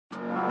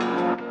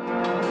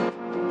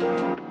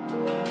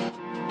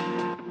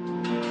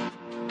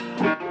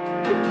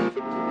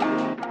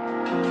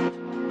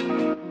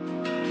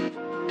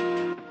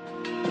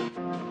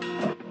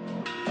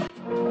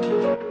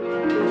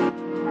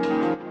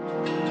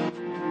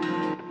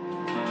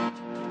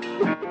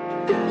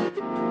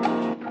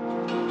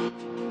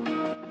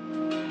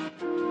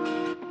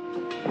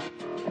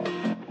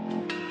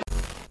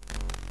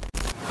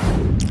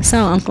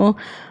So, Uncle,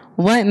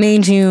 what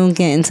made you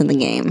get into the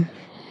game?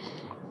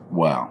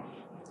 Wow.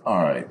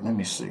 All right, let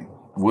me see.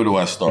 Where do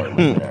I start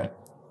with that?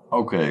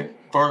 Okay,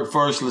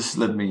 first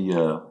let me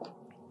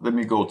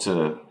go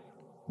to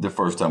the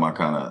first time I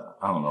kind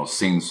of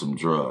seen some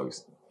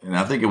drugs, and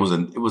I think it was a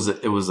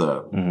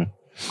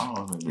I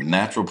don't know, a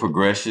natural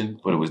progression,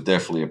 but it was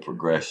definitely a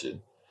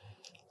progression.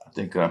 I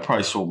think I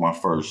probably sold my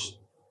first.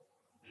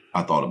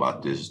 I thought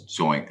about this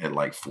joint at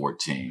like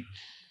 14,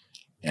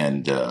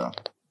 and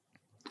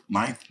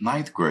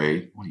ninth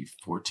grade. What are you,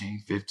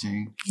 14,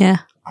 15? Yeah.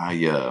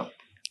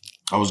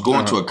 I was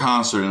going to a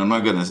concert, and I'm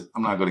not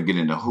gonna get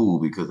into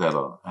who, because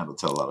that'll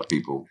tell a lot of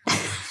people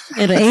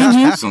It'll age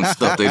you. some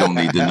stuff they don't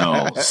need to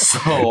know.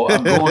 So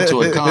I'm going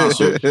to a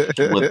concert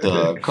with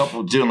a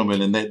couple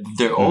gentlemen, and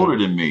they're older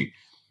than me,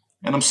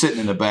 and I'm sitting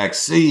in the back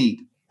seat,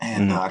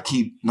 and I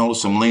keep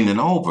noticing them leaning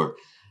over,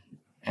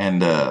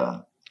 and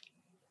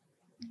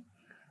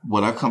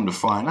what I come to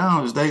find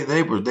out is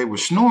they were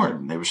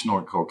snorting. They were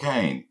snorting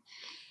cocaine.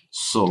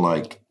 So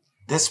like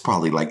that's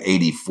probably like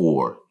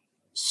 84.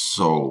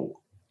 So,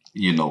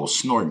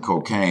 snorting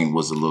cocaine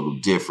was a little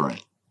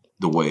different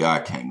the way I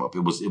came up.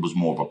 It was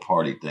more of a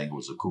party thing. It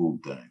was a cool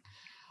thing.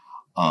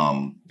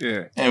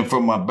 And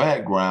from my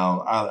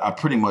background, I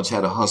pretty much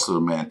had a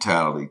hustler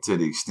mentality, to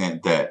the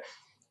extent that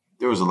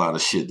there was a lot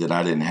of shit that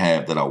I didn't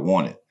have that I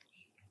wanted.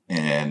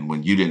 And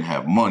when you didn't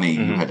have money,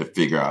 you had to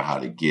figure out how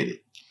to get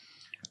it.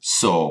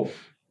 So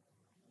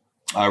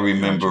I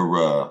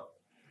remember,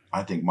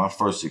 I think my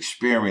first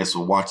experience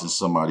of watching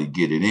somebody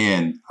get it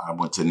in, I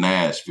went to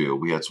Nashville.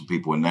 We had some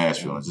people in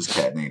Nashville, and this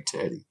cat named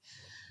Teddy.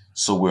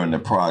 So we're in the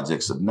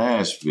projects of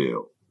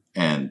Nashville,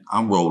 and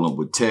I'm rolling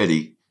with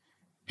Teddy,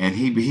 and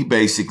he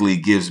basically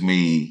gives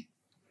me,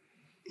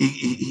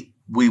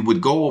 we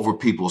would go over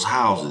people's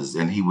houses,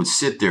 and he would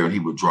sit there and he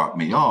would drop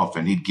me off,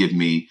 and he'd give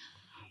me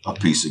a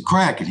piece of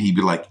crack, and he'd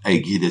be like,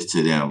 "Hey, give this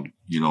to them."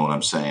 You know what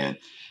I'm saying?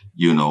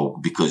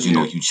 Because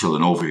you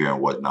chilling over here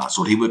and whatnot.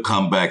 So he would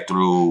come back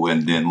through,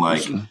 and then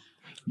like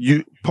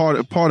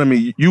pardon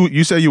me.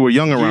 You said you were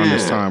young around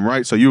this time,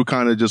 right? So you were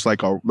kind of just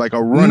like a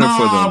runner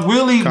for them.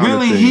 Really,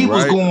 thing, he right?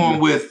 was going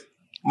with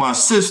my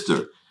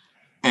sister,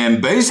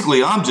 and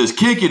basically I'm just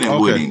kicking it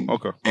with him,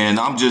 and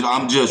I'm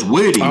just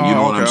with him. You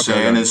know what I'm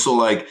saying? And so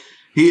like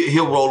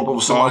he'll roll up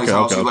over somebody's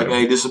house. He's like,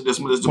 "Hey, this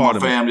is my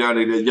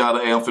family. Yada.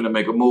 I'm finna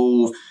make a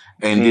move,"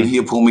 and then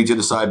he'll pull me to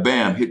the side.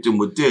 Bam, hit them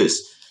with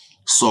this.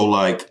 So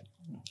like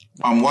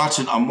I'm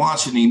watching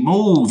him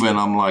move, and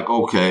I'm like,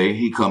 okay,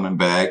 he coming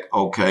back,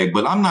 okay,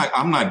 but I'm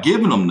not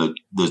giving him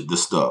the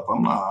stuff.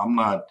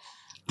 I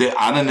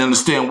didn't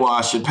understand why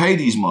I should pay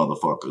these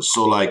motherfuckers.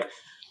 So like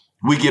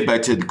we get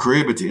back to the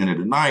crib at the end of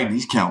the night, and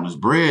he's counting his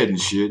bread and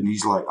shit, and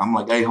he's like, I'm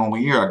like, "Hey, homie,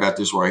 here, I got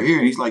this right here,"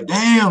 and he's like,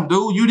 "Damn,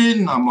 dude, you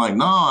didn't?" I'm like,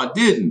 "Nah, I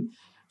didn't."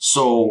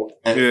 So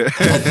at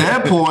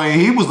that point,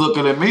 he was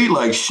looking at me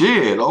like,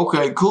 shit,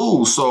 okay,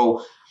 cool.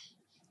 So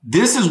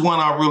this is when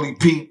I really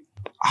peeped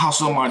how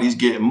somebody's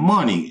getting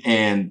money.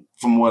 And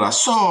from what I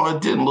saw,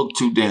 it didn't look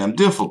too damn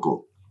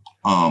difficult.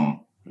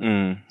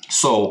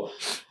 So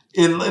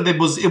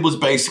it was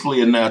basically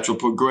a natural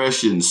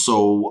progression.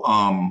 So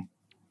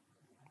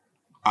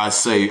I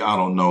say, I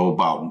don't know,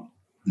 about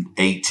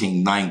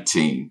 18,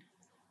 19.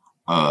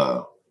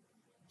 I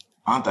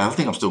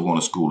think I'm still going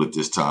to school at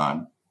this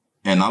time.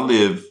 And I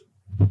live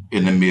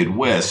in the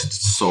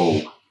Midwest.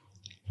 So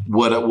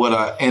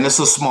and it's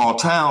a small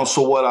town.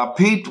 So what I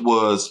peeped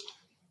was,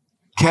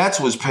 cats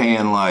was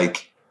paying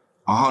like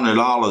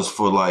 $100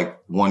 for like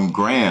 1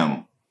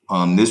 gram.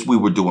 We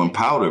were doing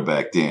powder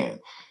back then.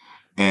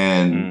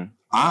 And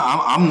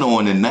I'm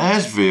knowing in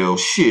Nashville,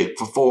 shit,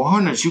 for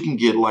 $400, you can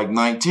get like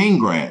 19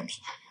 grams.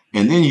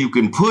 And then you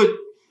can put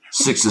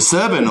 6 or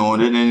 7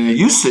 on it, and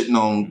you sitting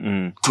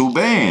on 2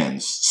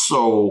 bands.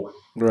 So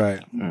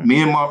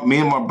me and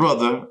my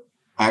brother,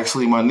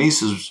 actually my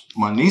niece's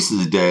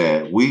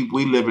dad, we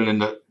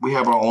we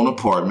have our own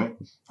apartment.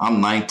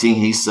 I'm 19,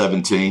 he's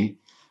 17.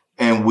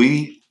 And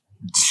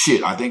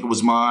I think it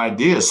was my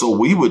idea. So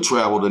we would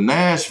travel to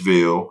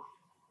Nashville,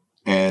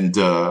 and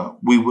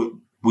we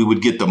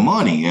would get the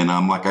money. And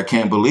I'm like, I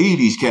can't believe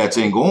these cats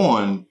ain't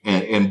going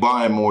and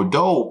buying more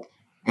dope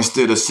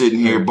instead of sitting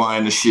here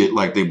buying the shit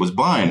like they was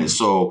buying it.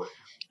 So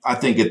I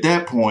think at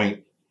that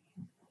point,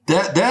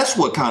 that's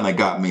what kind of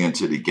got me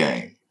into the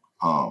game,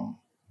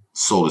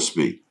 so to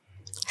speak.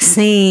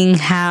 Seeing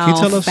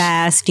how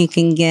fast you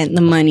can get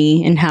the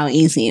money and how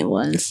easy it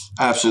was.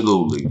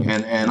 Absolutely.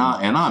 And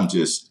I'm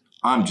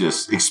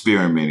just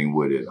experimenting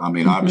with it. I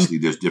mean, obviously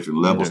there's different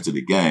levels to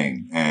the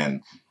game,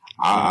 and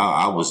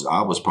I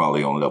was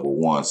probably on level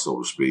 1,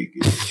 so to speak.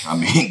 I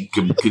mean,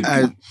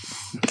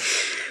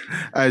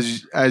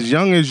 as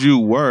young as you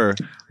were,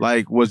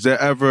 like, was there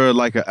ever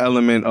like an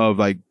element of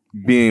like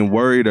being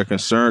worried or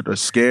concerned or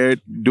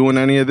scared doing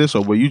any of this,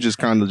 or were you just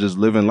kind of just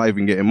living life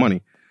and getting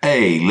money?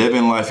 Hey,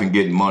 living life and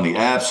getting money?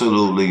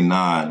 Absolutely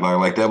not.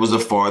 Like that was the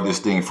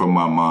farthest thing from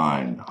my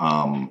mind.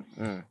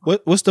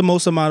 What's the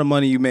most amount of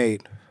money you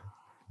made?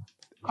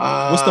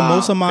 What's the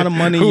most amount of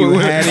money you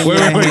had in your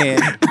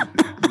hand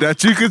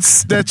that you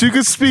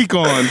could speak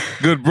on,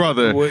 good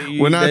brother.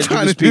 We're not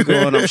trying to speak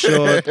on.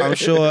 I'm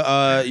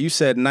sure. You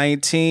said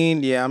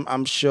 19. Yeah,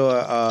 I'm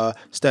sure.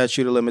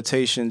 Statute of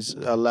limitations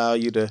allow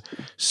you to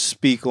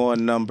speak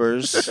on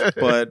numbers,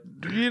 but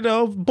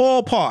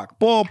ballpark.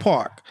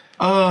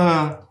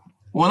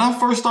 When I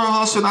first started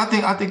hustling,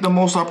 I think the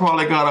most I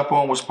probably got up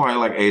on was probably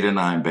like 8 or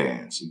 9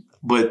 bands,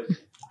 but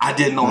I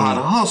didn't know how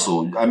to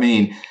hustle. I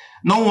mean.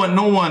 No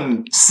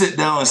one sit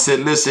down and said,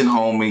 listen,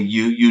 homie,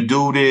 you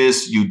do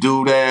this, you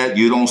do that,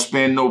 you don't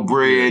spend no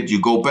bread, you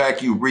go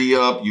back, you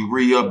re-up,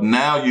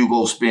 now you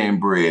go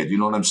spend bread. You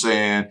know what I'm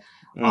saying?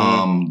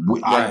 Right.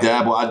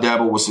 I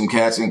dabble with some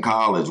cats in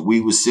college. We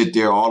would sit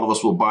there, all of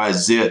us would buy a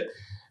zip,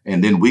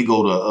 and then we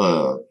go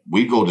to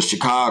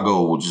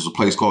Chicago, which is a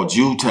place called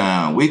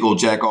Jewtown. We go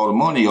jack all the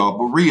money off,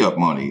 but re-up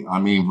money.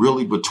 I mean,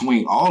 really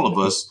between all of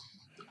us,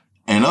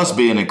 and us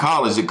being in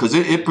college, because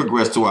it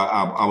progressed to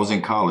I was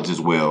in college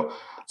as well.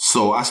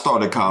 So I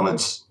started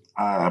college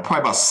probably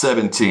about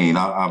 17.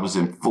 I was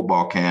in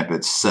football camp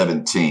at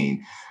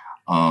 17.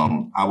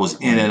 I was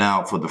in and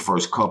out for the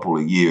first couple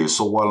of years.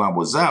 So while I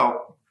was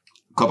out,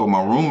 a couple of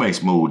my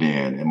roommates moved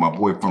in, and my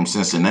boy from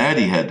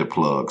Cincinnati had the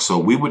plug. So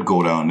we would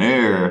go down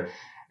there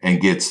and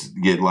get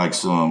like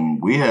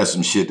we had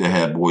some shit that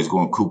had boys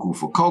going cuckoo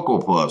for Cocoa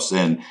Puffs,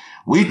 and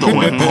we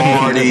throwing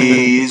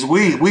parties,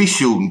 we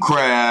shooting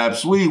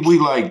craps, we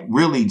like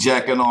really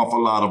jacking off a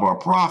lot of our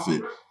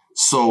profit.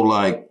 So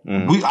like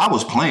I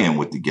was playing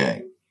with the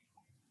game.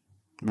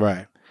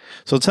 Right.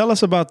 So tell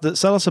us about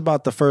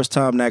the first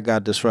time that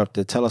got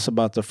disrupted. Tell us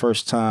about the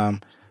first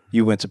time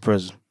you went to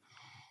prison.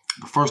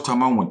 The first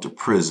time I went to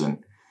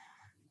prison,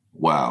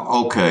 wow.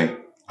 Okay.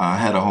 I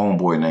had a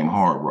homeboy named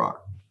Hard Rock.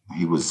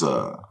 He was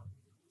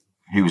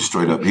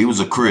straight up. He was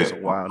a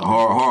Crip. Hard Rock.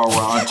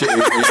 I'm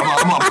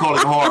gonna call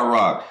him Hard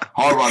Rock.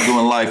 Hard Rock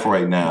doing life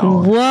right now.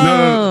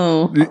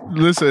 Whoa! No.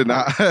 Listen,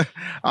 I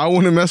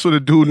want to mess with a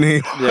dude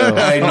named.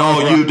 Hey,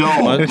 no, you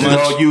don't.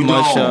 No, you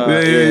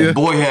don't.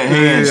 Boy had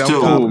hands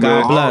too. Cool,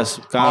 God bless.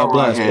 God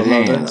bless. Had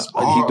hands.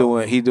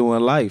 He doing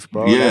life,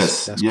 bro.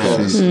 Yes, that's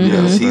yes, cool.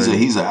 yes.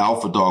 He's an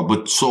alpha dog.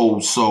 But so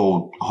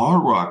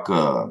Hard Rock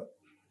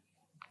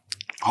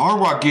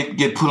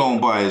get put on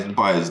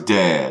by his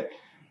dad,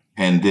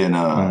 and then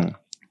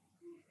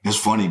it's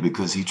funny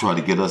because he tried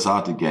to get us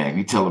out the game.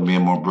 He telling me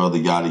and my brother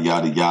yada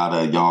yada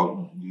yada.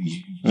 Y'all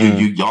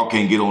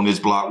can't get on this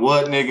block.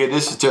 What, nigga?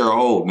 This is Terre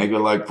Haute, nigga.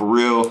 Like for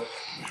real.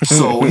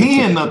 So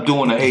he ended up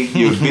doing an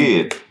 8-year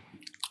bid,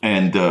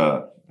 and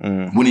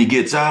when he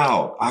gets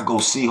out, I go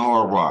see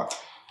Hard Rock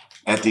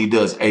after he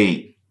does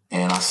 8.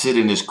 And I sit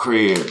in his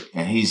crib,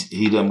 and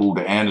he done moved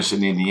to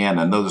Anderson,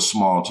 Indiana, another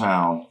small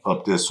town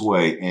up this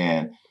way.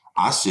 And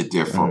I sit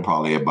there for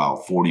probably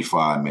about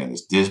 45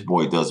 minutes. This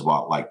boy does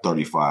about like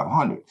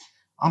 3,500.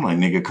 I'm like,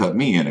 nigga, cut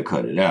me in or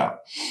cut it out.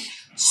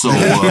 So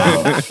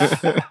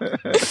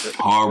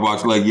Hard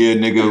Rock's like, yeah,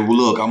 nigga,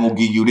 look, I'm gonna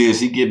give you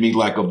this. He give me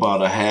like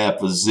about a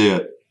half a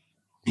zip.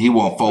 He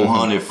want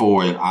 400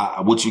 for it.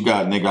 What you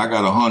got, nigga? I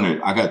got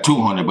 100. I got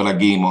 200, but I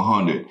gave him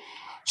 100.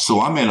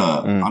 So I'm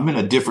in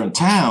a different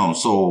town.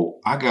 So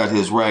I got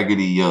his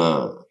raggedy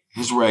ass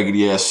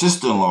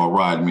sister-in-law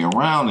riding me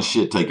around and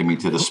shit, taking me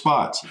to the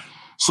spots.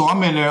 So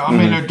I'm in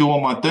there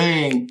doing my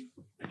thing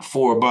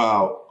for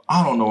about,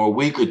 I don't know, a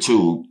week or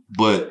two,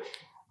 but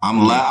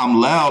I'm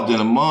loud in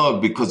a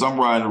mug because I'm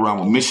riding around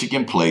with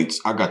Michigan plates.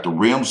 I got the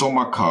rims on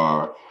my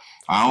car.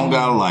 I don't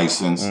got a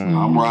license.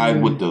 I'm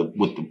riding with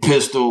the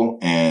pistol,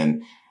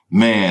 and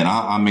man,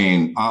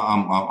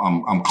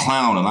 I'm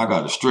clowning. I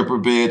got a stripper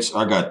bitch.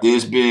 I got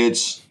this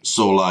bitch.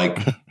 So like,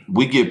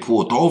 we get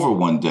pulled over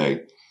one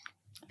day,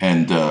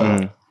 and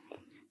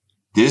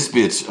this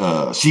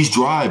bitch, she's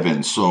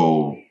driving.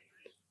 So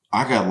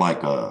I got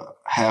like a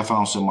half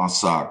ounce in my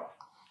sock,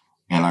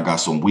 and I got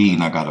some weed,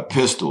 and I got a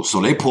pistol.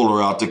 So they pull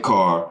her out the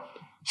car.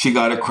 She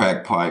got a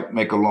crack pipe.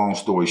 Make a long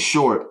story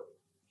short,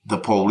 the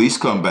police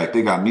come back.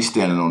 They got me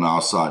standing on the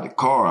outside the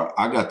car.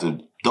 I got the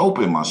dope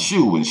in my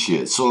shoe and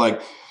shit. So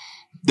like,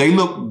 they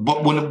look,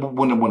 but when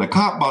the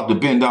cop about to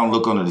bend down and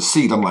look under the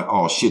seat, I'm like,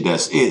 oh shit,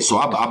 that's it. So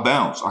I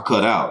bounced. I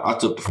cut out. I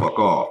took the fuck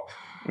off.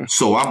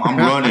 So I'm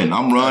running.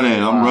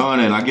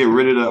 I get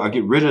rid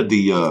of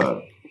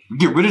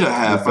the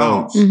half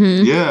ounce.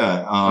 Mm-hmm.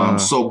 Yeah.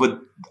 So, but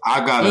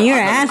I got. And you're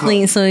an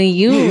athlete, so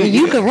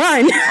you could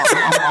run.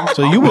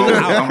 So you were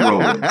out. I'm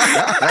rolling.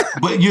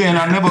 But yeah, and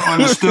I never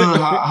understood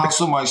how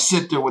somebody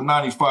sit there with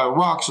 95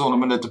 rocks on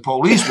them and let the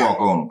police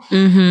walk on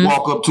them,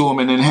 walk up to them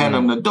and then hand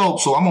them the dope.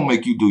 So I'm gonna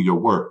make you do your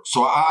work.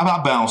 So I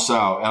bounce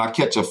out and I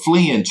catch a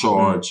fleeing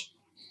charge,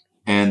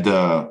 and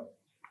the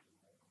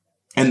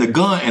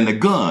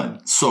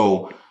gun.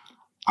 So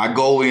I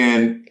go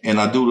in and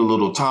I do the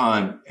little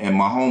time, and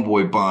my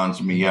homeboy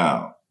bonds me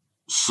out.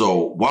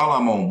 So while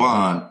I'm on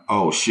bond,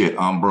 oh shit,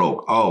 I'm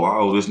broke. Oh, I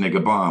owe this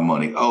nigga bond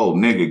money. Oh,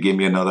 nigga, give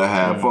me another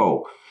half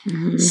o.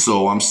 Mm-hmm.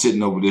 So I'm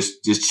sitting over this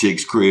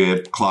chick's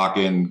crib,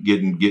 clocking,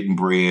 getting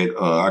bread.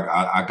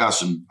 I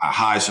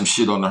hide some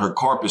shit under her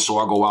carpet, so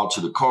I go out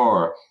to the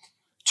car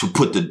to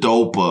put the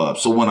dope up.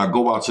 So when I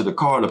go out to the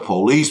car, the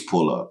police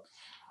pull up.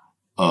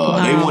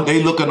 Wow.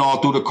 They looking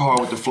all through the car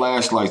with the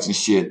flashlights and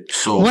shit.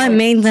 So what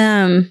made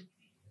them?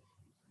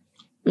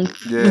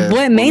 Yeah.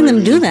 What made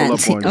them do that?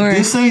 Or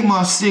this ain't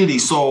my city,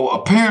 so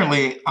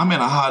apparently I'm in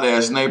a hot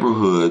ass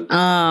neighborhood.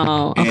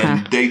 Oh, okay.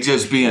 And they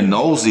just being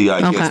nosy,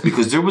 I guess,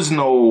 because there was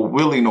no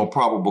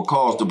probable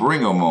cause to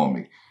bring them on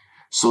me.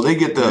 So they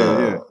get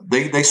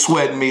they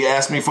sweating me,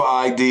 ask me for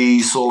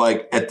ID. So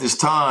like at this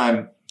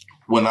time,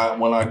 when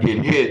I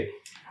get hit,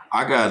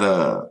 I got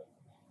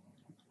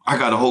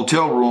a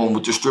hotel room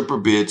with the stripper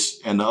bitch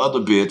and the other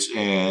bitch,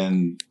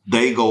 and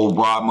they go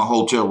rob my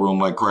hotel room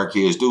like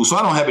crackheads do. So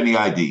I don't have any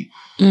ID.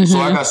 Mm-hmm. So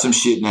I got some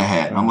shit in the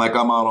hat. I'm like,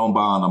 I'm out on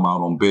bond, I'm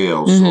out on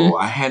bail. Mm-hmm. So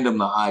I hand them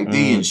the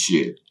ID and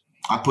shit.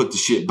 I put the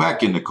shit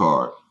back in the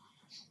car.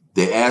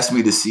 They asked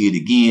me to see it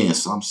again.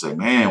 So I'm saying,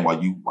 man, why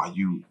you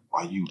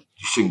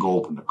shouldn't go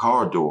open the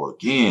car door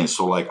again.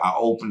 So like I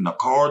opened the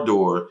car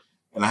door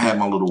and I had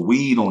my little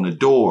weed on the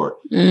door,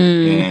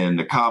 and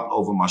the cop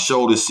over my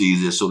shoulder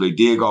sees it. So they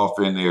dig off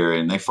in there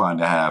and they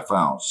find a half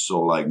ounce.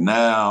 So like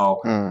now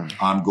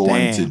I'm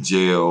going to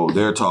jail.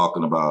 They're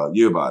talking about,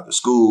 you're about the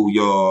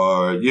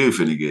schoolyard. You're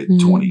finna get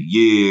 20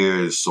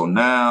 years. So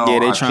now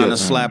they're trying to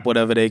slap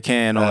whatever they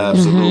can on.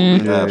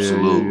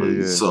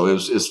 Absolutely. Yeah. So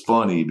it's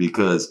funny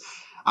because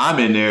I'm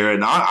in there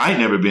and I ain't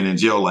never been in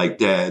jail like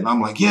that. And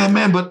I'm like, yeah,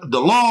 man, but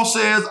the law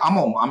says I'm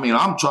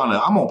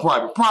on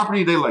private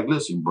property. They like,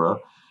 listen, bro.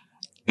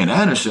 In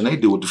Anderson, they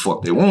do what the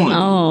fuck they want to do.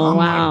 Oh,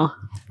 wow. Like,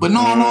 but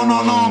no,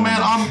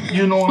 man.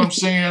 You know what I'm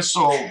saying?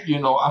 So,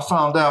 I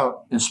found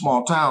out in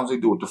small towns, they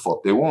do what the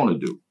fuck they want to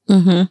do.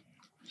 Mm-hmm.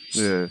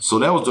 Yeah. So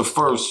that was the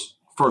first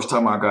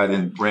time I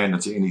ran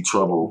into any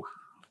trouble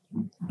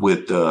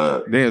with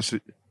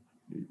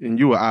and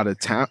you were out of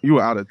town. You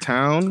were out of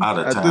town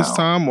at this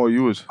time, or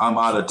you was? I'm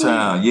out of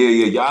town.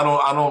 Yeah. I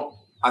don't.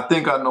 I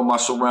think I know my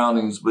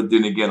surroundings, but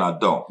then again, I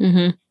don't.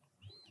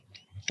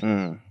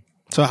 Mm-hmm.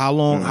 So how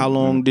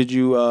long did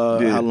you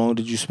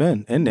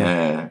spend in there?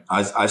 Man,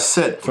 I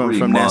said 3 months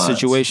from that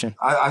situation.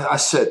 I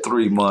said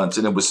 3 months,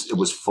 and it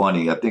was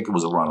funny. I think it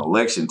was around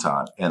election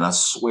time, and I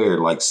swear,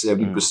 like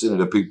 70% of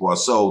the people I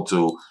sold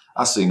to,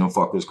 I seen them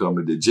fuckers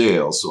coming to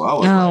jail. So I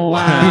was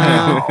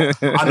wow.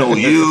 I know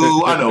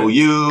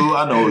you.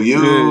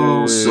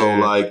 Yeah. So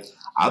like,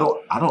 I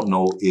don't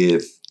know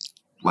if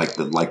like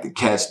the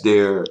cats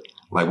there.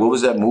 Like, what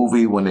was that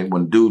movie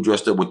when dude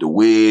dressed up with the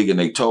wig and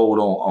they told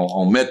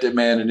on Method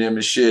Man and them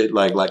and shit?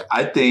 Like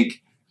I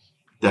think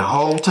the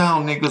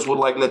hometown niggas would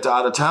like let the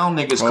out of town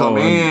niggas come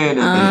in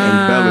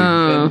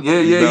and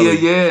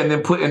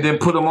belly. And then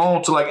put them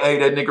on to like, hey,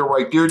 that nigga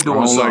right there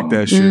doing something. Like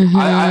that shit. Mm-hmm.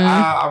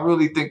 I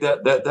really think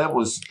that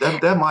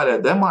might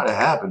have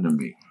happened to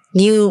me.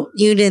 You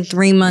did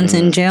 3 months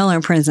in jail or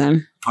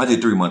prison? I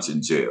did 3 months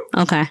in jail.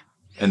 Okay.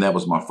 And that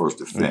was my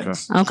first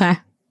offense. Okay.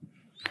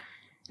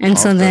 And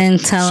so then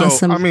tell us.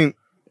 So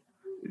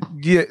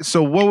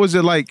what was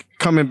it like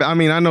coming back? I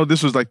mean, I know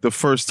this was like the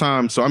first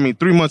time. So, 3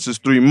 months is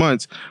 3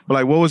 months. But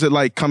like, what was it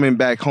like coming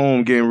back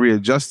home, getting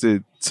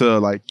readjusted to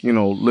like,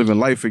 living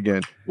life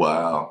again?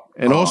 Wow.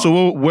 And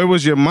also, where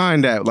was your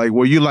mind at? Like,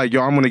 were you like,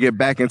 yo, I'm going to get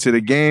back into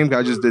the game?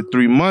 I just did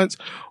 3 months.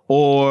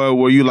 Or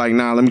were you like,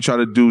 nah, let me try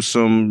to do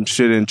some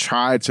shit and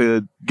try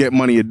to get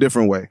money a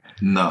different way?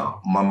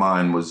 No, my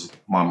mind was,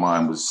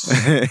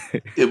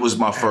 it was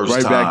my first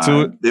right time. Back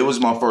to it? It was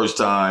my first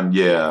time,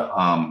 yeah.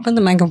 Put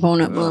the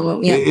microphone up a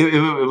little bit. Yeah.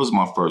 It was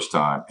my first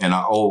time. And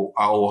I owe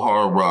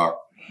Hard Rock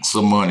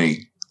some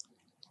money.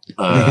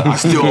 I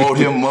still owed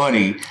him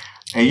money.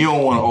 And you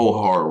don't want to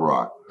owe Hard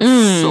Rock.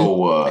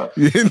 So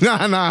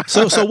nah.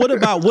 So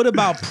what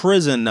about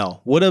prison though?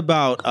 What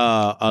about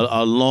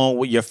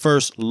your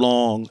first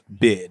long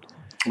bid?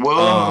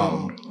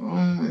 Well,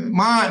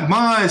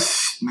 my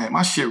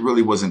shit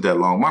really wasn't that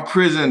long. My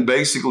prison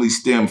basically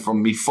stemmed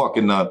from me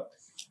fucking up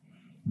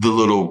the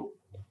little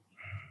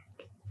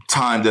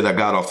time that I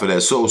got off of that.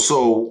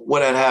 So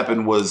what had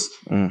happened was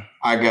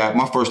I got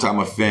my first time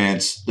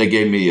offense. They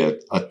gave me a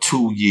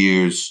 2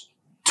 years,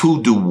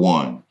 2 do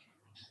 1.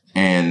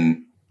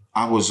 And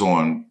I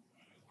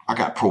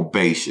got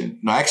probation.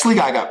 No, actually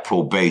I got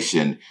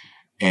probation.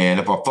 And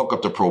if I fuck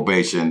up the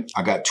probation,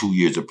 I got 2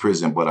 years of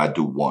prison, but I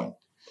do 1.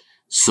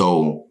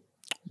 So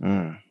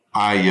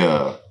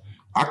I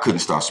couldn't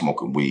stop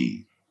smoking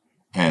weed.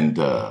 And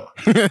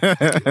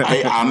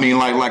I mean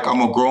like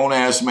I'm a grown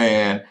ass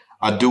man.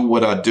 I do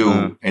what I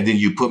do, and then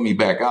you put me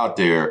back out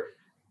there,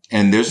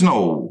 and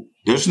you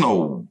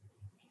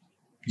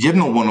have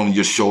no one on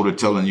your shoulder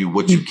telling you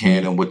what you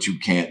can and what you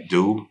can't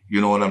do.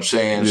 You know what I'm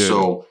saying? Yeah.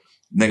 So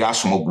nigga, I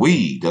smoke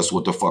weed. That's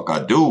what the fuck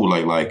I do.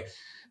 Like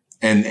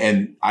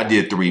and I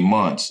did 3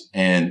 months.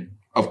 And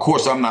of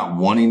course I'm not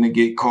wanting to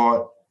get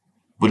caught.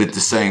 But at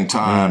the same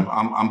time,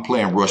 I'm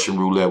playing Russian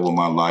roulette with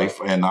my life,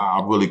 and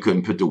I really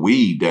couldn't put the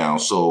weed down.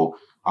 So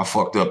I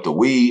fucked up the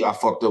weed. I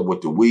fucked up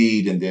with the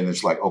weed, and then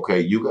it's like, okay,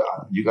 you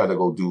got to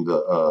go do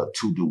the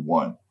 2 do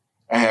 1.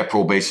 I had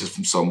probation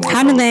from someone.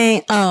 How do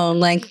they? Oh,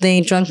 like they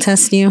drug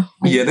test you?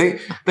 Yeah,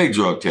 they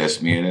drug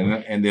test me,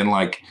 and then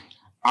like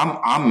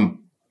I'm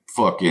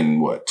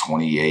fucking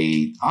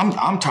 28.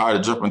 I'm tired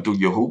of jumping through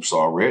your hoops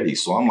already.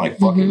 So I'm like,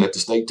 fuck it, let the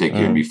state take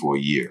care of me for a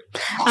year.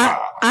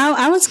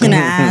 I was gonna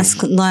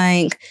ask,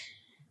 like,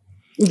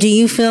 do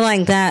you feel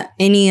like that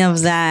any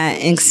of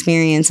that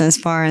experience, as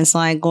far as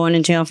like going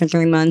to jail for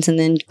 3 months and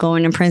then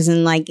going to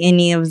prison, like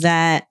any of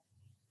that,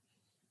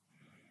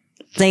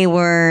 they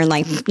were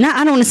like, not,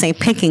 I don't want to say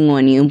picking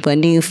on you,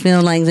 but do you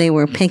feel like they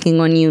were picking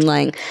on you,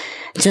 like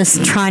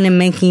just trying to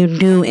make you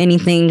do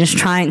anything, just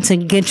trying to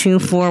get you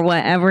for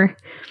whatever?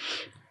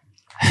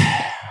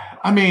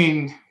 I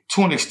mean,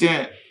 to an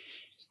extent,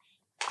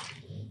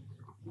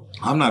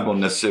 I'm not going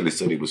to necessarily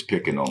say he was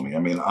picking on me. I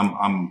mean,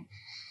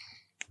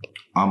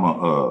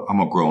 I'm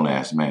a grown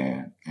ass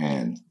man,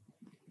 and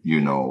you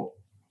know,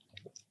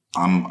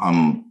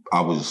 I'm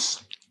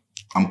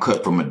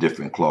cut from a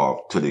different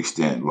cloth to the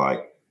extent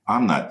like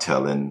I'm not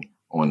telling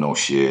on no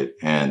shit,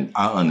 and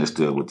I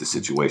understood what the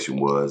situation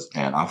was,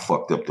 and I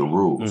fucked up the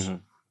rules. Mm-hmm.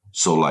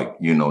 So like,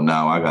 you know,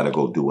 now I got to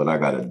go do what I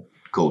got to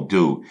go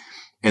do,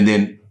 and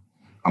then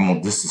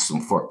this is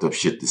some fucked up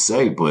shit to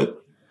say,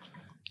 but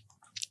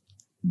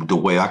the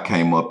way I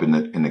came up in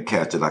the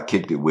cats that I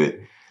kicked it with,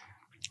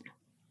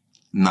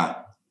 not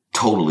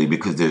totally,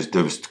 because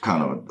there's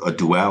kind of a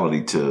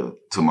duality to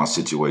my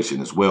situation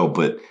as well.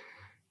 But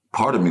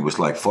part of me was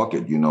like, fuck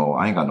it, you know,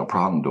 I ain't got no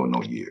problem doing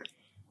no year.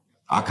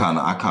 I kind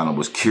of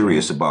was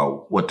curious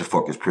about what the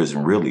fuck is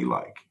prison really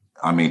like.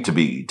 I mean, to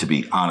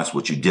be honest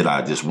with you, did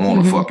I just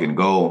want to fucking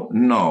go?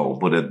 No,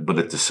 but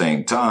at the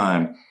same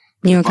time,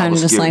 you were kind of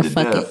just like,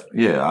 fuck it.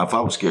 Yeah, if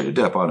I was scared to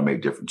death, I'd have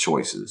made different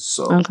choices.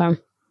 So okay.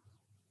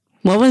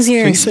 What was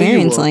your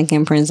experience like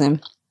in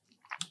prison?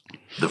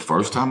 The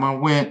first time I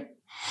went,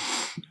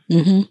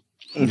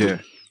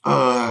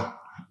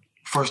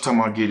 first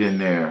time I get in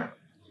there,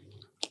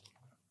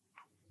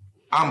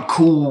 I'm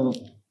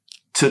cool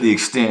to the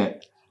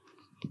extent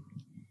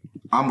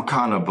I'm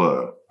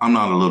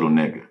not a little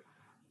nigga.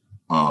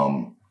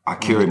 I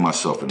carry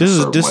myself in a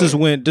certain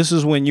way. This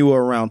is when you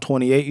were around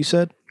 28, you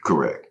said?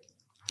 Correct.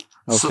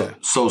 Okay.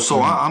 So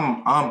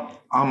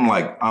I'm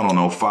like, I don't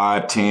know,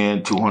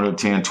 5'10",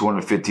 210,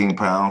 215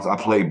 pounds. I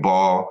play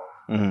ball.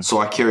 Mm-hmm. So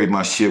I carried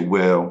my shit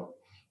well.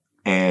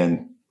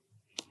 And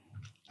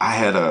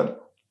I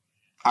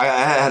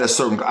got a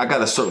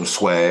certain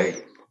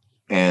swag.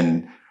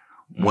 And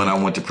when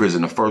I went to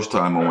prison the first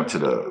time, I went to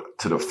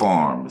the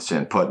farm. It's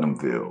in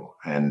Putnamville.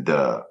 And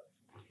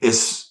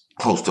it's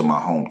close to my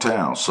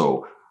hometown.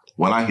 So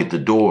when I hit the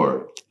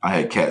door, I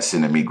had cats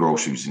sending me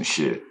groceries and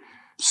shit.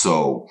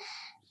 So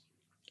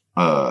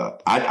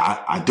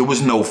there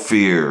was no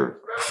fear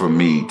for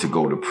me to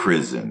go to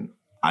prison.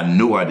 I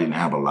knew I didn't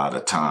have a lot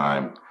of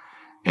time,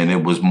 and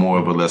it was more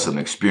of a lesson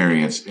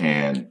experience.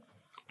 And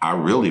I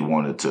really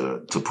wanted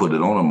to put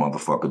it on a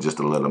motherfucker just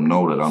to let them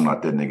know that I'm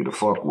not that nigga to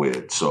fuck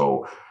with.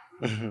 So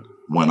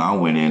when I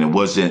went in, it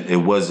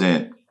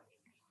wasn't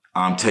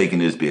I'm taking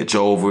this bitch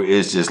over.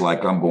 It's just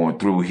like I'm going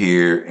through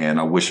here, and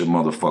I wish a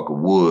motherfucker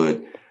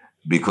would,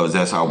 because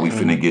that's how we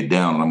finna get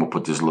down. And I'm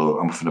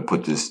finna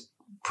put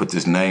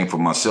this name for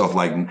myself.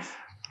 Like,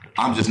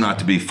 I'm just not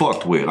to be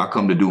fucked with. I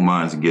come to do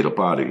mines and get up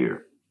out of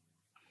here.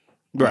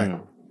 Right.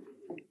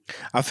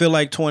 I feel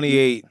like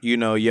 28, you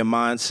know, your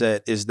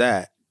mindset is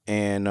that.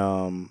 And,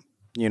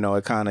 you know,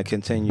 it kind of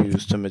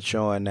continues to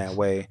mature in that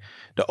way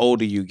the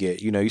older you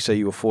get. You know, you say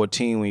you were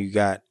 14 when you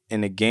got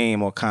in the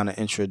game or kind of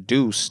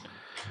introduced.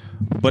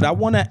 But I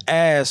want to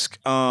ask,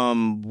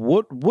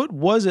 what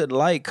was it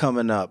like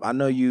coming up? I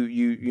know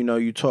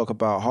you talk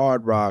about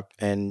Hard Rock,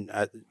 and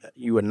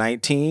you were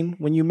 19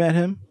 when you met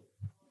him.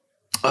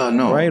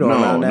 No, right?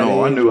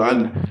 I knew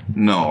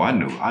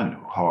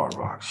Hard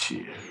Rock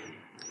shit.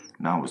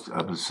 And I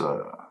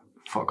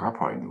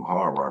probably knew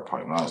Hard Rock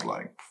probably when I was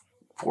like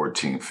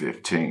 14,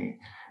 15.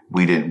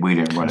 We didn't run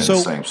in the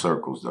same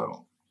circles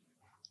though.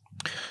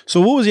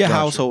 So what was your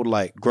household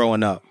like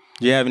growing up?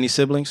 Do you have any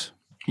siblings?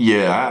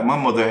 Yeah, my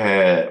mother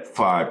had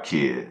 5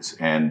 kids,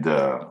 and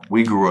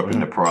we grew up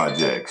in the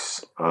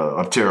projects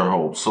of Terre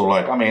Haute. So,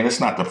 like, I mean, it's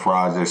not the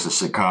projects of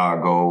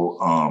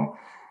Chicago,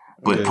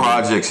 but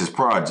projects is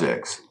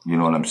projects. You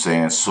know what I'm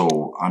saying?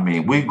 So, I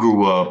mean, we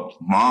grew up.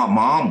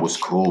 Mom was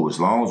cool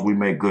as long as we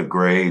made good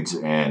grades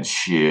and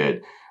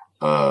shit.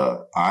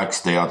 I'd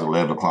stay out till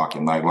 11 o'clock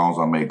at night as long as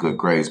I made good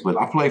grades. But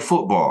I played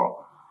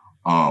football.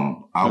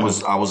 I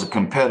was a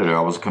competitor.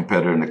 I was a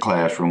competitor in the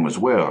classroom as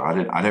well.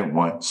 I didn't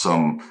want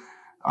some.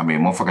 I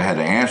mean, motherfucker had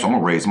to answer. I'm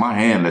gonna raise my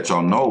hand, let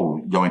y'all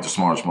know y'all ain't the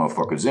smartest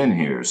motherfuckers in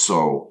here.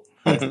 So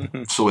at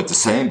the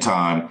same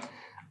time,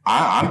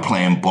 I'm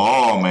playing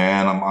ball,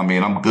 man.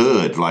 I'm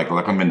good. Like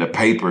I'm in the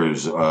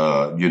papers.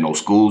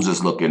 Schools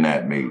is looking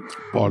at me.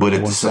 But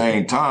at the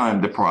same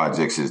time, the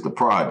projects is the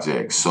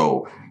projects.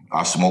 So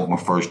I smoked my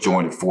first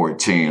joint at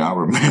 14. I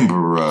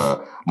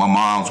remember my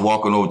mom's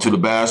walking over to the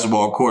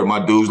basketball court.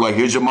 My dude's like,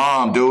 "Here's your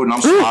mom, dude." And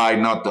I'm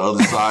sliding out the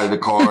other side of the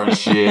car and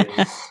shit.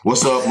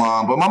 "What's up,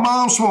 mom?" But my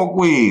mom smoked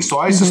weed, so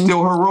I used to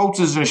steal her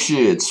roaches and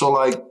shit. So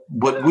like,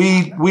 but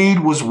weed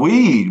was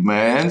weed,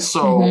 man.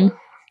 So,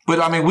 but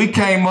I mean, we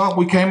came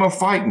up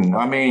fighting.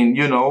 I mean,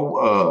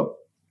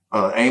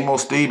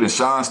 Amos Stevens,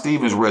 Sean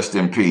Stevens, rest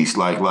in peace.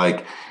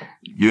 Like,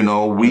 you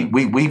know,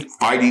 we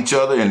fight each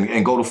other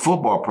and go to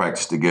football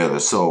practice together.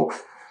 So,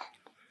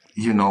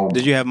 you know.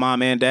 Did you have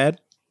mom and dad?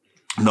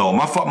 No,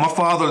 my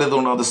father lived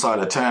on the other side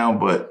of town,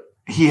 but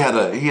he had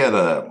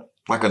a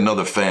like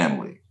another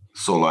family.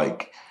 So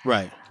like,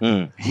 right.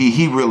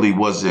 He really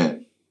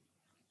wasn't.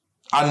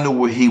 I knew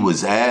where he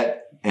was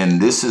at,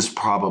 and this is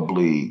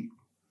probably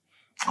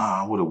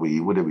what are we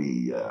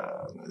 6th,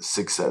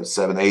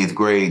 7th, 8th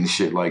grade and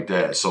shit like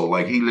that. So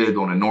like he lived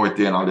on the north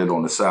end, I lived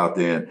on the south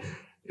end.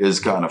 It's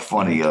kind of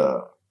funny.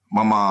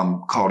 My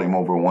mom called him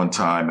over one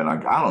time, and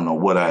I don't know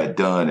what I had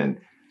done, and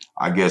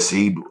I guess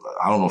I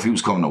don't know if he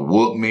was coming to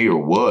whoop me or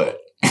what.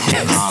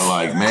 And I'm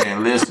like,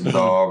 man, listen,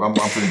 dog, I'm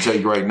finna tell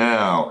you right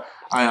now,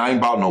 I ain't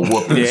about no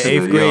whooping. Yeah,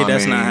 8th grade,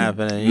 that's not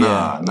happening.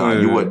 Yeah. Nah,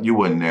 you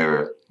wasn't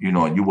there. You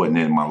know, you wasn't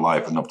in my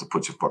life enough to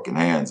put your fucking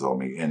hands on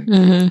me.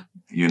 And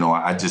you know,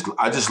 I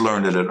just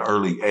learned at an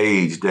early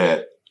age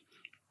that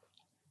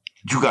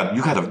you had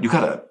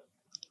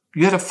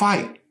to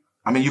fight.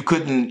 I mean, you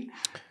couldn't.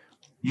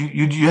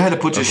 You had to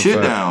put your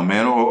shit down,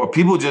 man, or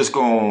people just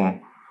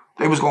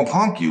they was gonna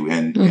punk you,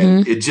 and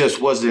it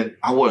just wasn't.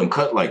 I wasn't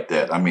cut like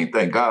that. I mean,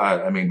 thank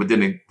God. I mean, but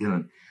then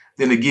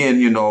again,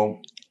 you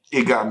know,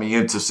 it got me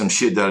into some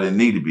shit that I didn't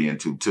need to be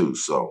into too.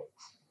 So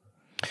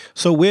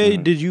where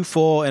did you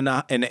fall in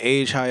the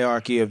age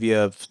hierarchy of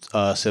your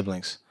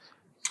siblings?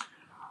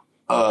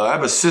 I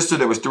have a sister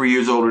that was 3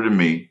 years older than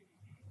me.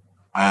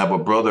 I have a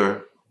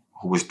brother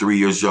who was 3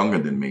 years younger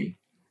than me,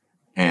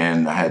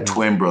 and I had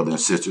twin brothers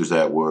and sisters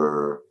that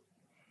were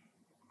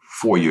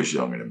 4 years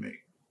younger than me.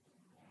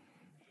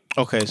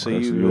 Okay, so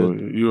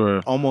you were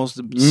almost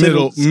the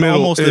middle,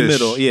 almost the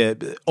middle, yeah,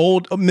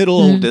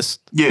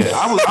 oldest. Yeah,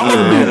 I was the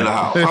man of the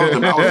house.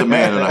 I was the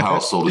man of the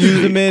house. So you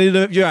was the man of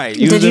the. You're right.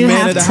 You was the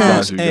man of the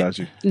house. Got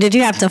you. Did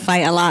you have to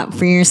fight a lot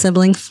for your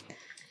siblings?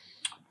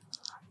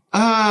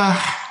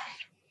 I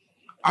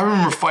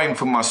remember fighting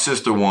for my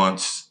sister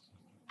once,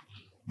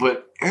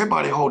 but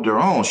everybody hold their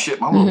own shit.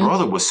 My little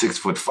brother was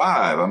 6'5".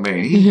 I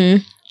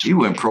mean, he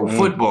went pro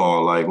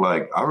football.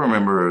 Like I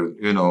remember,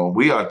 you know,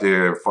 we out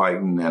there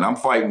fighting, and I'm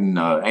fighting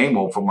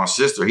Amo for my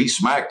sister. He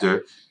smacked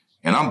her,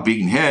 and I'm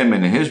beating him.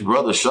 And then his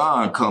brother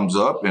Sean comes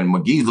up, and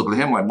McGee's looking at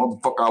him like,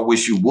 "Motherfucker, I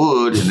wish you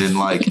would." And then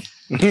like,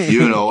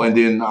 you know, and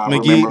then I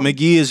remember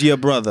McGee is your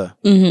brother.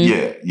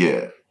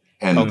 Yeah.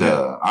 And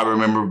I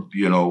remember,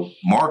 you know,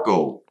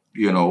 Marco,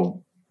 you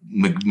know,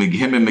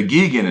 him and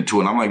McGee getting into it.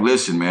 And I'm like,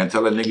 listen, man,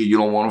 tell that nigga you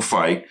don't want to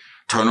fight.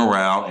 Turn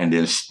around, and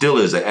then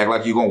act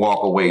like you're going to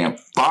walk away and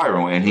fire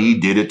him. And he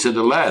did it to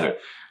the latter.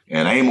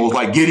 And Amos was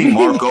like, getting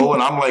Marco.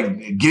 And I'm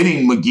like,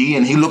 getting McGee.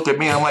 And he looked at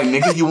me. And I'm like,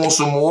 nigga, you want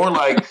some more?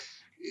 Like,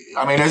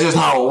 I mean, that's just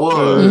how it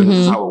was.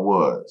 That's how it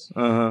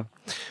was.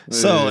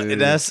 So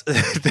that's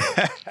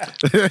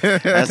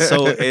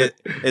so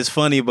it's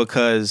funny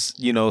because,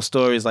 you know,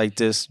 stories like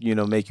this, you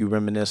know, make you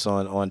reminisce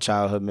on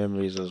childhood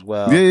memories as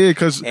well. Yeah,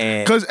 because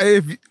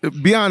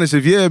be honest,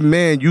 if you're a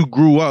man, you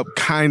grew up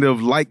kind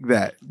of like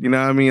that. You know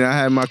what I mean? I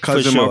had my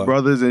cousin, my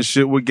brothers, and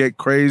shit would get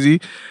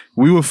crazy.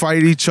 We would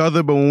fight each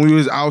other, but when we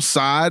was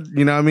outside,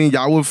 you know what I mean,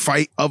 y'all would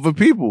fight other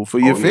people for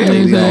your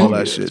family and all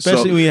that shit.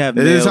 Especially when you have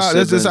male siblings.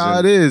 That's just how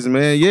it is,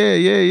 man. Yeah.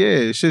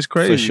 It's just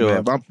crazy, for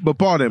sure. Man. But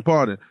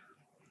pardon.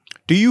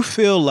 Do you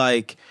feel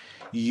like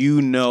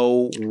you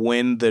know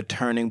when the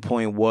turning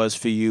point was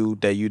for you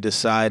that you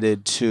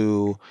decided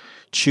to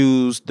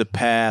choose the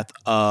path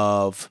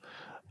of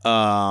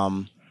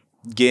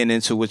getting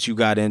into what you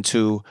got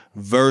into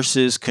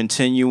versus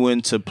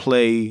continuing to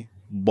play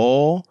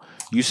ball?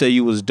 You say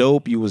you was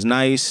dope, you was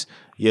nice,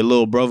 your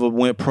little brother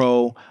went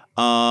pro.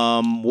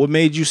 What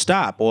made you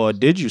stop, or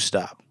did you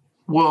stop?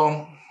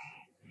 Well,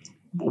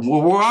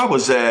 where I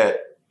was at,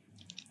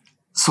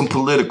 some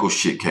political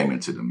shit came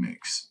into the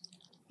mix.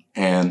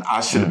 And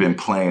I should have been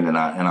playing, and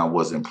I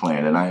wasn't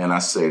playing. And I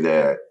say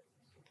that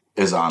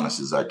as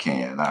honest as I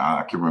can.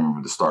 I can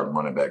remember the starting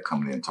running back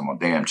coming in talking about,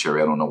 damn,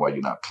 Cherry, I don't know why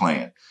you're not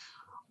playing.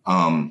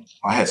 I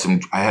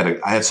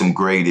had some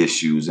grade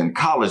issues, and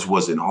college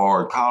wasn't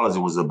hard. College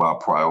was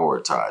about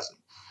prioritizing.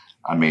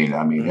 I mean,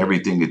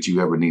 everything that you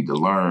ever need to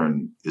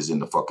learn is in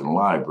the fucking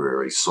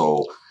library.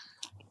 So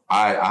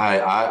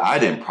I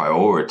didn't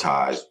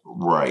prioritize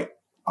right.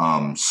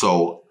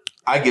 So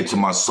I get to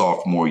my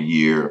sophomore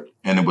year,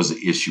 and it was an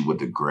issue with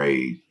the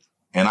grade.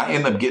 And I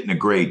ended up getting the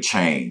grade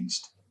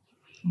changed,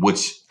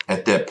 which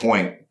at that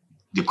point,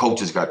 the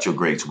coaches got your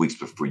grades weeks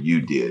before you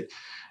did.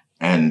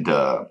 And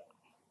I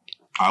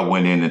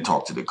went in and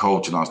talked to the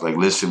coach, and I was like,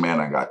 listen,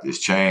 man, I got this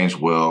changed.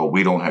 Well,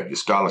 we don't have your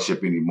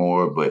scholarship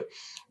anymore, but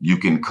you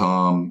can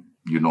come,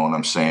 you know what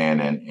I'm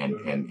saying,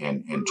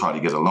 and try to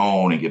get a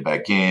loan and get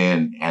back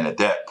in. And at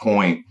that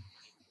point,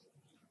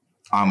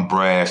 I'm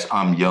brash,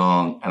 I'm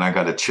young, and I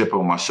got a chip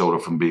on my shoulder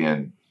from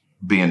being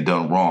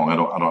done wrong.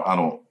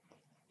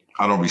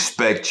 I don't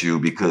respect you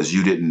because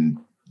you didn't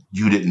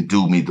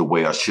do me the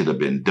way I should have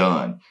been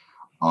done.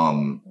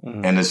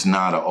 And it's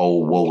not an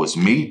woe is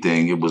me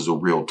thing. It was a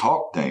real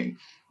talk thing.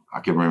 I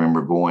can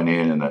remember going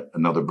in and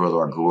another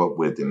brother I grew up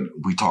with, and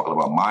we talking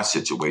about my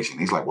situation.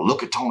 He's like, well,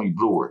 look at Tony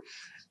Brewer.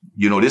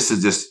 This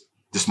is this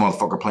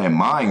motherfucker playing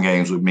mind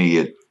games with me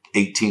at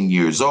 18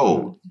 years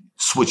old,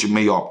 switching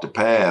me off the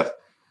path.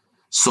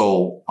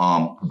 So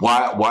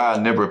why I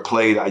never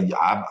played? I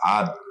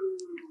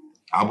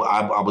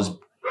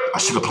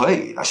should have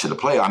played.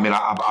 I mean,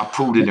 I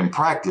proved it in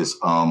practice.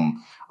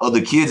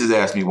 Other kids has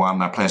asked me why I'm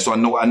not playing, so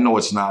I know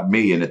it's not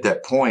me. And at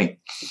that point,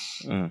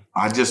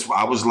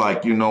 I was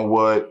like, you know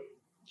what?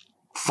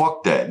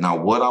 Fuck that. Now,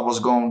 what I was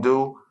gonna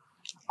do,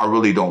 I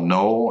really don't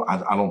know.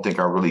 I don't think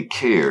I really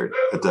cared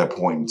at that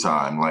point in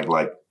time.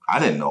 Like I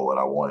didn't know what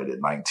I wanted at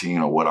 19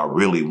 or what I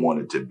really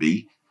wanted to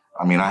be.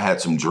 I mean, I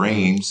had some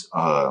dreams,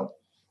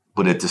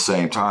 but at the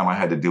same time, I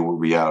had to deal with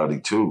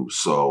reality too.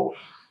 So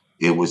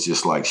it was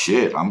just like,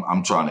 shit,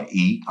 I'm trying to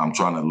eat, I'm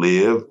trying to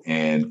live.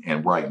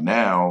 And right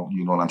now,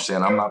 you know what I'm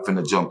saying? I'm not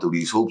finna jump through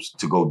these hoops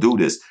to go do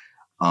this.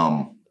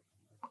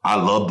 I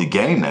love the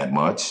game that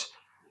much.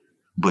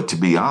 But to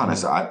be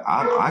honest,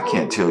 I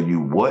can't tell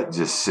you what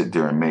just sit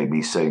there and made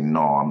me say,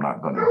 no, I'm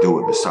not going to do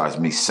it. Besides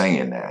me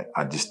saying that,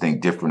 I just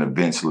think different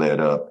events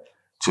led up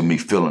to me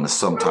feeling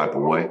some type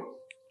of way.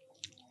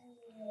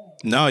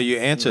 No, you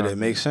answered it.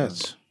 Makes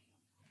sense.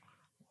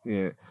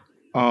 Yeah.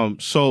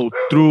 So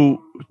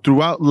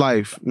throughout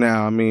life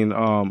now, I mean,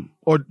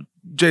 or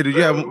Jay, did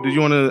you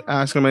want to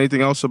ask him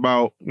anything else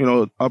about,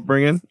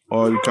 upbringing,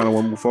 or you kind of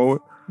want to move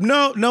forward?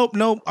 No.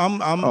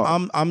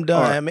 I'm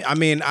done. Right. I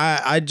mean,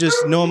 I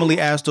just normally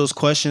ask those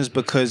questions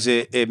because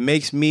it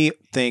makes me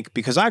think,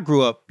 because I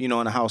grew up, in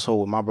a household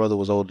where my brother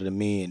was older than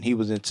me and he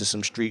was into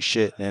some street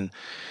shit, and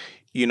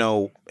he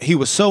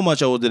was so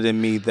much older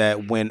than me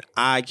that when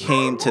I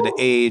came to the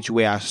age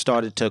where I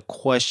started to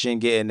question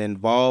getting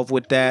involved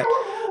with that,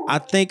 I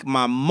think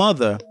my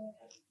mother,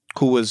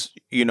 who was,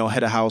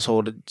 head of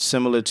household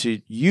similar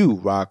to you,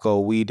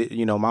 Rocco,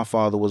 my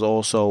father was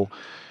also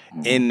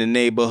in the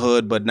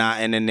neighborhood, but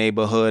not in the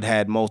neighborhood,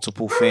 had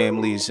multiple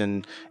families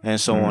and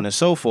so on and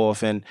so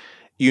forth. And,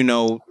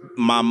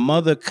 my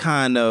mother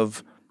kind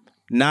of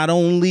not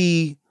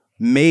only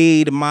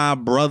made my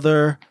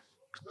brother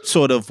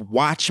sort of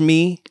watch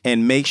me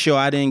and make sure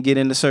I didn't get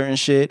into certain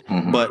shit,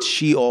 but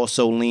she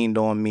also leaned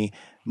on me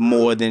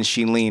more than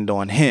she leaned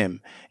on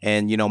him.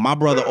 And, my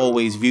brother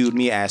always viewed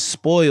me as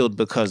spoiled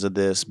because of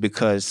this,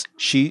 because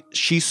she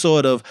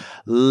sort of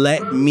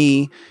let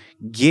me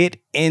get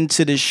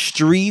into the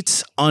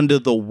streets under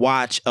the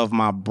watch of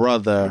my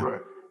brother.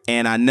 Right.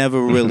 And I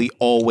never really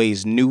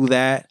always knew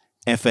that.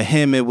 And for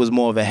him, it was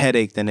more of a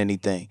headache than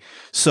anything.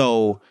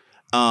 So,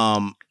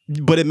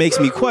 but it makes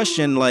me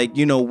question, like,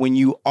 when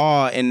you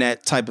are in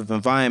that type of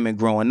environment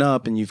growing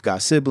up and you've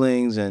got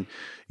siblings and,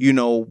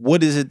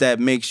 what is it that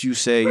makes you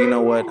say, you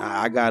know what,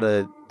 I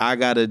gotta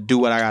do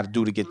what I gotta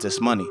do to get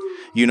this money.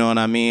 You know what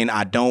I mean?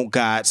 I don't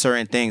got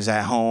certain things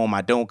at home.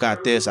 I don't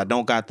got this. I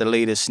don't got the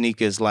latest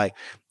sneakers. Like,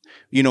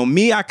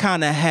 me, I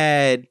kind of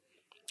had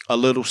a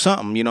little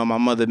something. My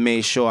mother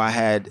made sure I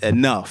had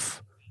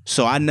enough.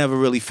 So I never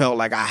really felt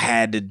like I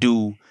had to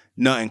do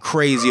nothing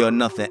crazy or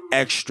nothing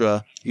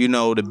extra.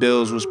 The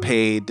bills was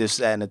paid, this,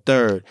 that, and the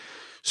third.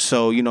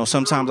 So,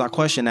 sometimes I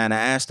question that, and I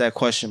ask that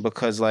question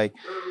because, like,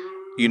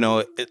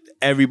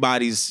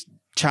 everybody's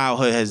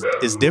childhood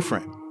is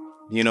different.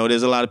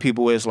 There's a lot of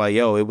people where it's like,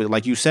 yo, it was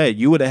like you said,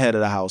 you were the head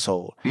of the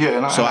household.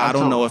 Yeah. And so I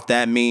don't know if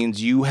that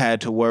means you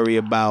had to worry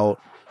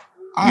about,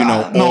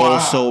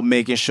 also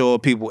making sure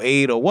people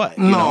ate or what.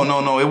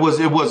 No. It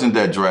wasn't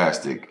that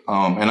drastic.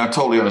 And I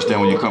totally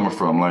understand where you're coming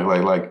from. Like,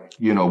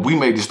 we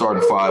made the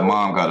starting five.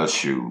 Mom got us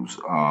shoes.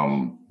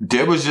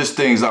 There was just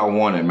things I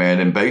wanted, man.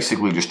 And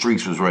basically the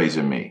streets was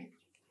raising me.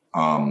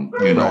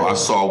 I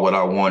saw what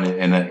I wanted,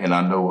 and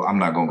I know I'm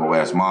not going to go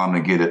ask mom to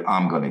get it.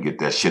 I'm going to get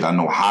that shit. I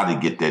know how to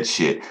get that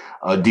shit.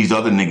 These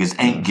other niggas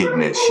ain't getting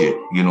that shit.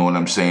 You know what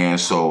I'm saying?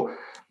 So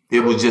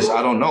it was just,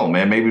 I don't know,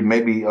 man. Maybe,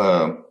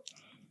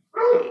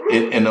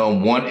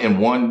 in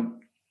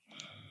one,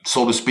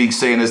 so to speak,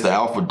 saying it's the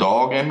alpha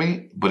dog in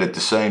me, but at the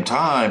same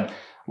time,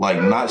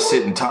 like not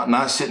sitting down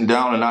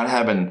and not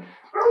having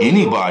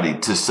anybody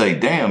to say,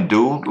 damn,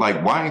 dude,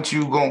 like, why ain't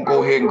you gonna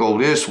go ahead and go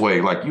this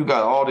way? Like, you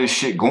got all this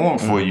shit going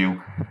for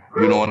you.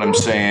 You know what I'm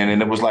saying?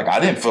 And it was like, I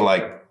didn't feel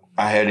like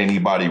I had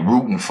anybody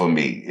rooting for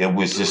me. It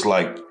was just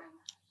like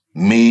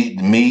me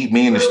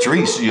in the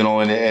streets,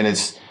 and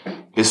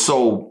it's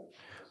so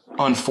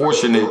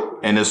unfortunate,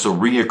 and it's a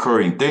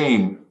reoccurring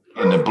theme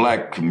in the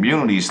black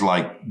communities,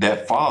 like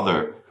that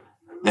father,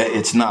 that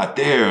it's not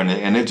there,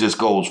 and it just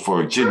goes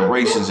for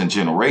generations and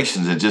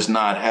generations, and just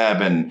not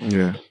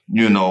having,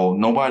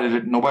 nobody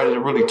to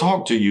really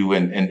talk to you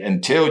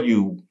and tell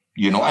you,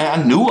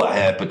 I knew I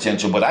had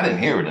potential, but I didn't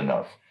hear it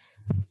enough.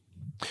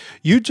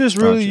 You just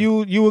really,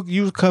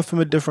 you were cut from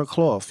a different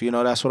cloth.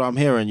 That's what I'm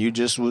hearing. You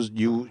just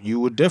you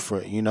were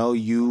different.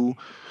 You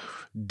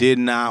did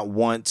not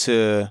want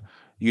to,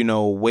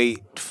 wait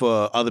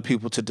for other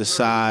people to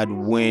decide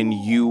when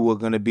you were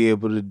going to be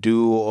able to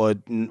do or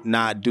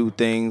not do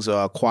things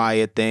or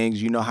acquire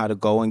things. You know how to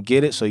go and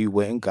get it, so you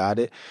went and got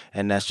it,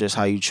 and that's just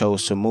how you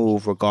chose to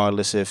move,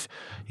 regardless if,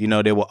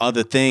 there were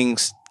other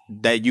things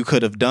that you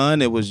could have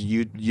done. It was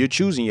you're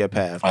choosing your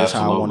path. That's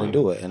how I want to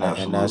do it, and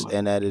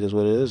that it is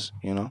what it is.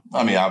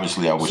 I mean,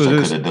 obviously, I wish I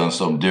could have done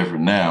something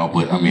different now,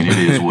 but I mean, it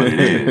is what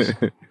it is.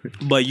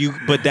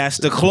 But that's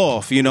the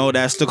cloth.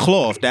 That's the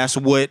cloth. That's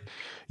what.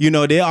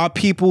 There are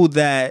people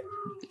that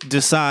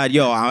decide,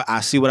 I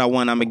see what I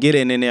want, I'm gonna get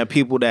it, and then there are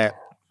people that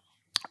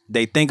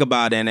they think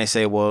about it and they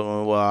say, well,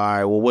 all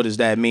right, well, what does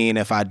that mean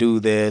if I do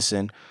this?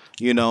 And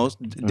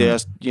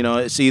there's,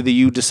 it's either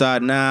you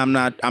decide, nah, I'm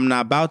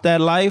not about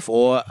that life,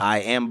 or I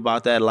am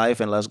about that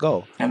life, and let's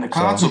go. And the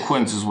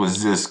consequences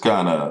was just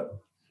kind of,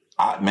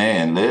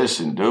 man,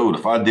 listen, dude,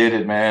 if I did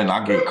it, man,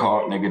 I get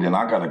caught, nigga, then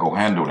I gotta go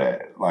handle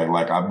that.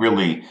 Like I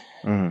really.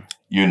 I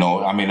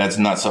mean, that's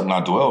not something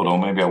I dwelled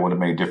on. Maybe I would have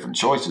made different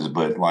choices,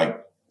 but like,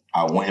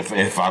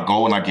 if I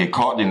go and I get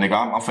caught, then nigga,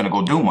 I'm finna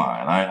go do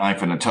mine. I ain't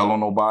finna tell on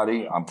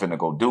nobody. I'm finna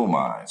go do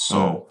mine.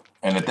 So,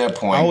 and at that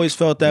point, I always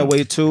felt that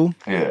way too.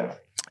 Yeah,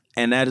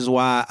 and that is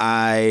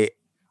why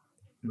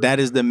that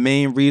is the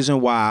main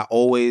reason why I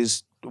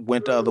always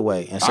went the other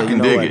way and said,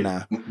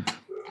 now.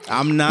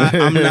 I'm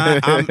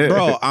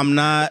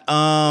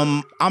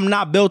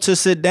not built to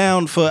sit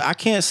down I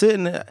can't sit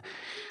in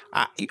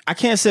I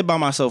can't sit by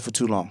myself for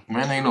too long.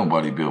 Man, ain't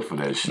nobody built for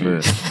that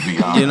shit. To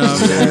be honest. You know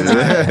what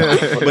I'm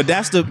saying? But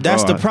that's the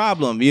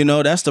problem.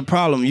 That's the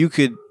problem. You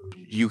could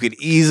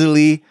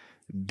easily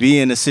be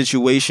in a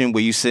situation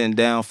where you're sitting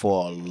down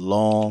for a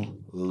long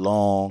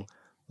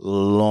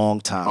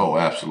time. Oh,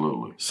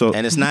 absolutely.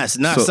 And it's not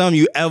something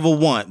you ever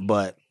want,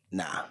 but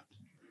nah.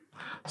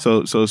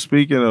 So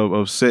speaking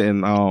of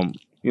sitting,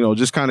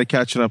 just kind of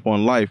catching up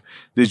on life.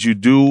 Did you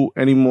do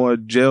any more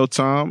jail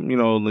time,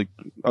 like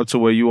up to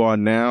where you are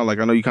now? Like,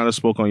 I know you kind of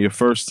spoke on your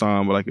first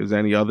time, but like, is there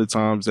any other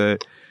times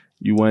that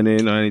you went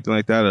in or anything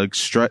like that, a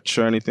stretch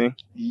or anything?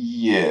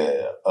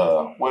 Yeah.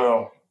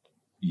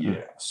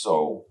 Yeah.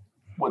 So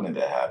when did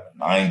that happen?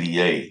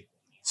 98.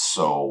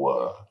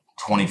 So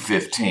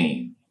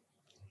 2015,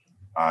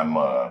 I'm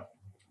on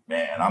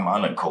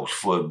coach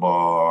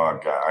football.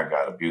 I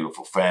got a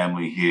beautiful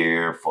family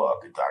here. I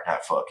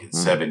got fucking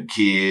 7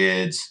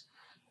 kids.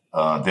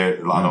 A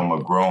lot of them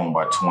are grown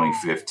by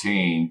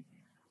 2015.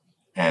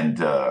 And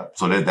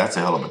so that's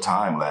a hell of a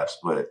time lapse.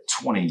 But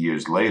 20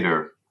 years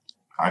later,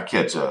 I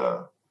catch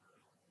a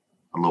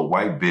little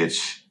white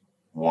bitch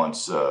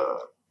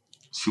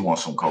she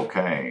wants some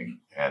cocaine.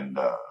 And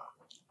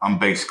I'm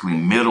basically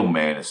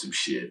middleman and some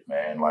shit,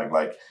 man. Like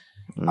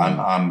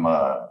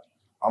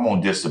I'm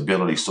on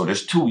disability, so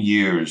there's 2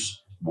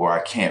 years where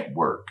I can't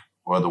work.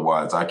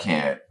 Otherwise, I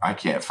can't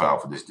file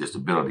for this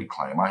disability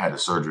claim. I had a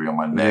surgery on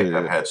my neck. Yeah.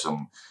 I've had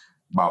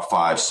about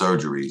 5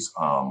 surgeries.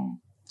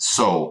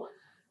 So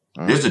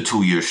there's a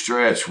 2-year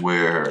stretch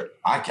where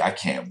I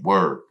can't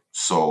work.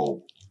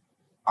 So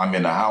I'm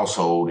in the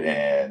household,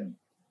 and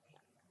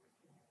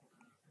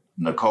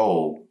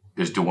Nicole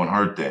is doing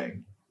her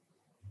thing,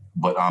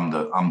 but I'm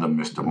the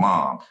Mr.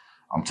 Mom.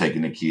 I'm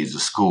taking the kids to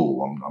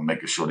school. I'm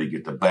making sure they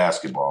get the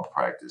basketball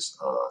practice.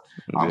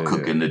 I'm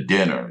cooking the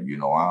dinner.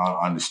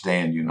 I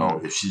understand,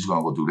 if she's going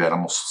to go do that, I'm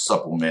going to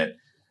supplement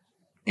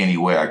any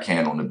way I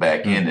can on the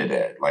back end of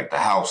that. Like, the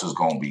house is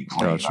going to be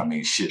clean. Gotcha. I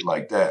mean, shit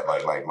like that.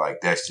 Like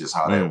that's just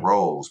how that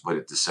rolls. But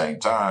at the same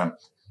time,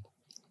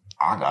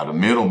 I got a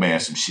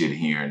middleman some shit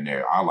here and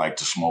there. I like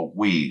to smoke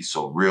weed.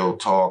 So real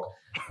talk,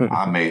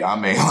 I made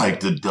like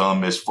the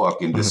dumbest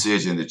fucking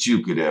decision that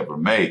you could ever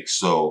make.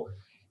 So,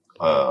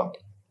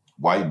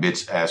 white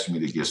bitch asked me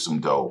to get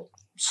some dope.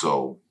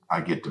 So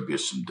I get the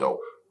bitch some dope.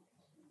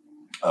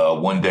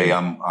 One day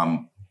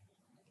I'm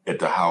at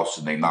the house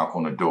and they knock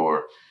on the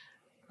door.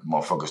 The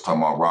motherfuckers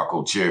talking about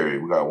Rocco Cherry.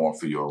 We got a warrant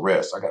for your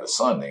arrest. I got a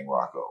son named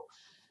Rocco.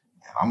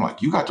 And I'm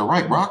like, you got the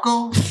right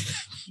Rocco?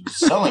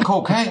 Selling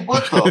cocaine?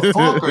 What the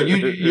fuck are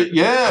you?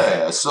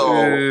 Yeah. So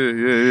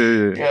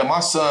yeah. My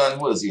son,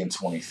 what is he in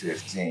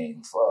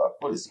 2015?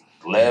 Fuck, what is he?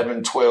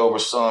 11, 12 or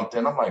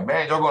something. I'm like,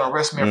 man, y'all gonna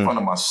arrest me in front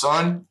of my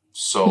son?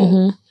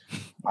 So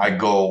I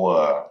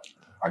go,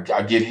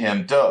 I get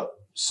hemmed up.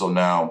 So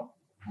now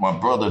my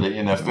brother, the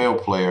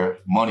NFL player,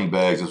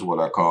 Moneybags is what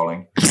I call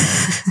him.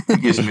 He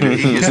gets me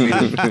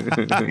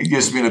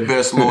the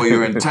best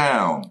lawyer in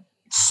town.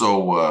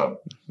 So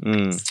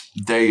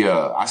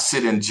I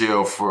sit in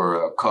jail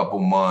for a couple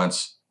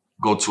months,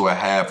 go to a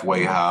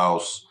halfway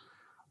house.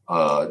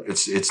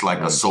 It's like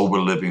a sober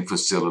living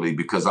facility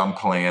because I'm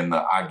playing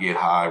the I get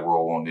high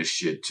role on this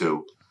shit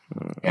too.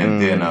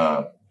 And then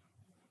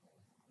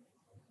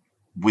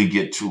we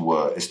get to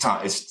it's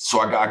time.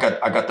 I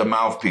got the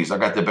mouthpiece. I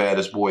got the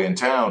baddest boy in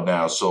town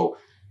now. So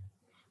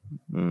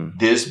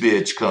this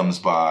bitch comes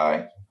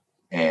by,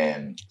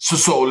 and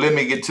so let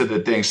me get to the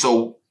thing.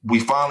 So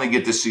we finally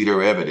get to see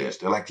their evidence.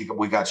 They're like,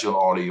 we got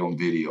your audio and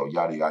video,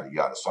 yada yada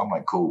yada. So I'm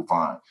like, cool,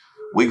 fine.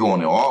 We go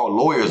in our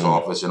lawyer's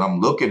office, and I'm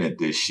looking at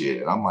this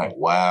shit, and I'm like,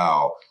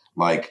 wow,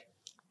 like,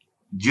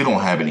 you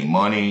don't have any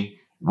money.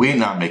 We're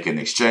not making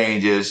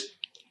exchanges.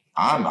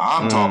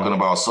 I'm talking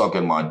about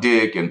sucking my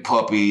dick and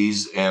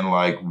puppies and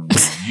like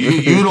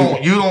you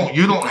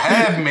don't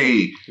have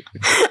me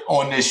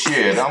on this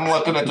shit. I'm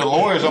looking at the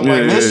lawyers. I'm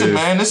like, listen,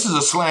 man, this is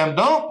a slam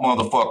dunk,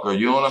 motherfucker.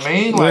 You know what I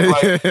mean? Like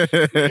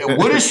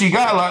what has she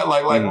got?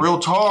 Like real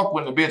talk.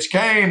 When the bitch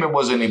came, it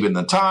wasn't even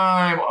the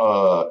time.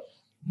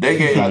 They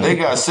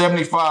got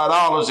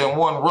 $75 in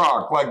one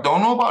rock. Like,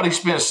 don't nobody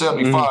spend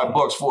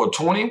 $75 for a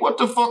 20. What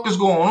the fuck is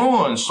going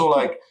on? So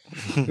like.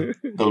 The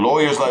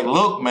lawyer's like,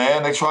 look,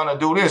 man, they trying to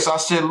do this. I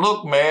said,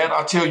 look, man,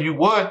 I tell you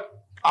what,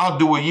 I'll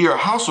do a year of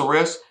house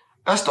arrest.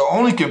 That's the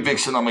only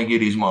conviction I'm gonna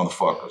get these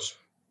motherfuckers.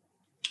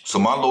 So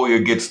my lawyer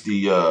gets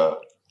he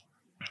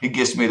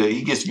gets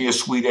me a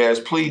sweet ass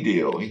plea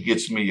deal. He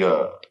gets me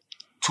 2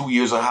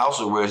 years of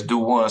house arrest, do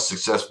one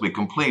successfully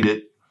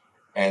completed,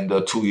 and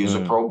 2 years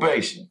of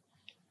probation.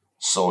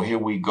 So here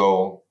we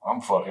go. I'm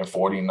fucking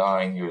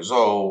 49 years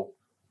old,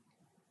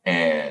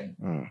 and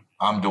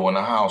I'm doing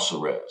a house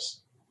arrest.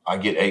 I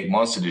get 8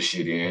 months of this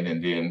shit in,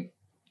 and then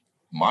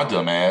my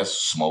dumb ass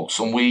smoked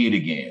some weed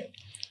again.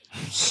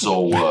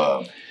 So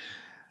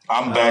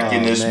I'm back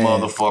in this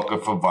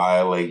motherfucker for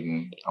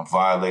violating. I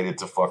violated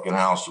the fucking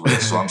house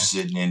arrest. So I'm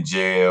sitting in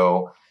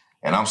jail,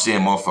 and I'm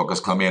seeing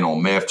motherfuckers come in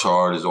on meth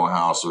charges on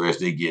house arrest.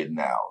 They getting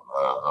out.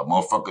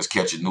 Motherfuckers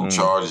catching new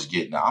charges,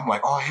 getting out. I'm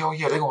like, oh, hell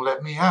yeah, they gonna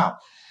let me out.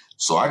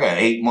 So I got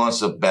 8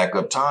 months of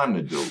backup time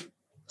to do.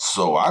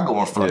 So I go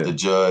in front of the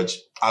judge.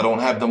 I don't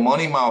have the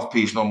money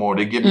mouthpiece no more.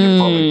 They give me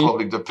a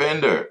public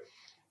defender.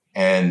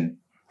 And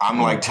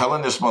I'm like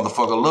telling this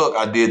motherfucker, look,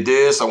 I did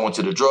this. I went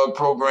to the drug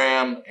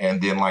program.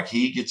 And then like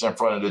he gets in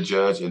front of the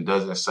judge and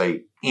doesn't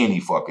say any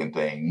fucking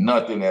thing.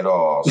 Nothing at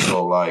all.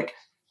 So like,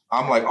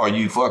 I'm like, are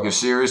you fucking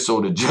serious?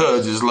 So the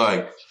judge is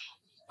like,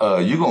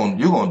 you're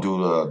gonna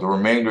do the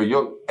remainder of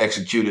your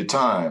executed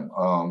time,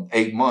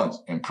 8 months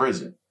in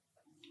prison.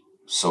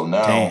 So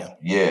now,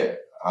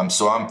 I'm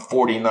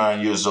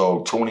 49 years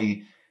old,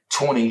 20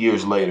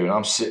 years later, and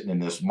I'm sitting in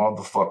this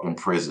motherfucking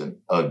prison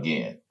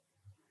again.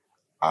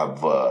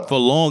 For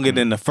longer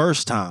than the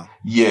first time.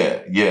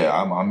 Yeah.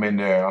 I'm in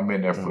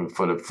there. For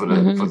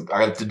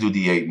I have to do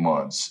the 8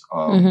 months.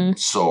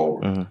 So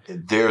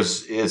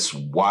it's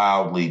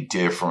wildly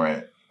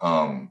different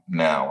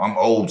now. I'm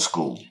old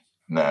school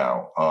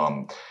now.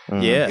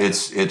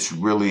 It's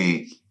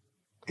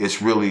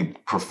really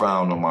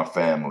profound on my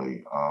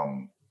family.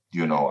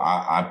 You know,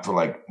 I feel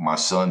like my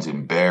son's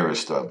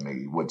embarrassed of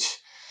me,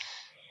 which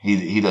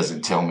he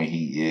doesn't tell me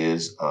he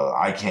is.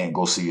 I can't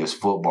go see his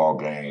football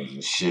games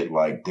and shit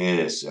like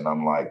this. And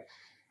I'm like,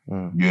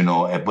 you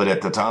know, but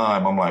at the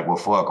time, I'm like, well,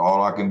 fuck,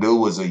 all I can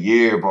do is a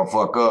year if I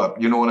fuck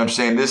up. You know what I'm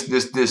saying? This,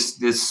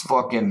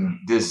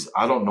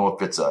 I don't know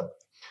if it's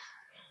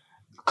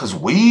because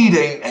weed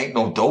ain't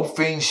no dope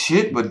fiend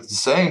shit, but at the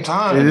same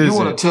time, if you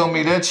want to tell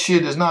me that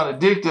shit is not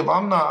addictive,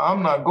 I'm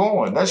not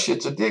going. That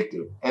shit's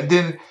addictive. And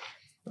then,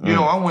 you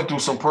know, I went through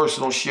some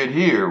personal shit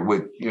here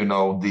with, you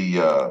know,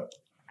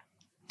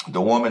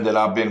 the woman that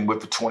I've been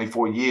with for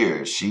 24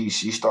 years. She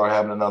started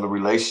having another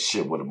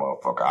relationship with a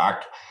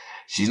motherfucker.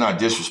 She's not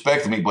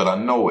disrespecting me, but I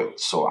know it.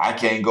 So I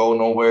can't go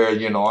nowhere.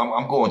 You know,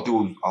 I'm going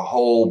through a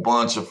whole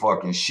bunch of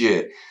fucking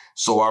shit.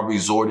 So I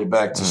resorted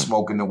back to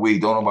smoking the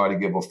weed. Don't nobody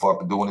give a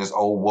fuck doing this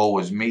old woe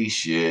is me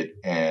shit.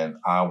 And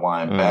I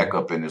wind back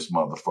up in this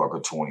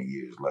motherfucker 20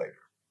 years later.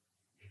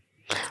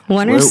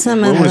 What are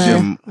some of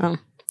the...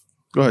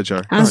 Go ahead,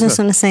 Char. I was just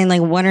going to say,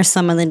 like, what are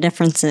some of the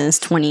differences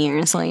 20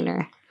 years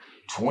later?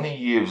 20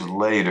 years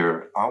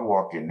later, I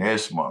walk in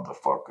this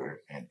motherfucker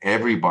and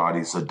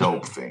everybody's a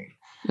dope fiend.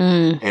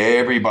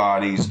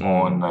 Everybody's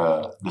on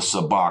the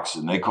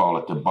Suboxone. They call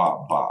it the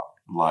bop bop.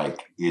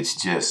 Like, it's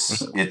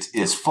just,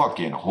 it's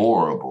fucking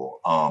horrible.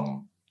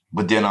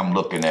 But then I'm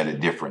looking at it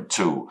different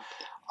too.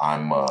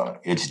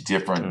 It's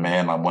different,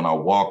 man. Like when I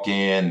walk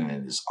in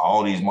and there's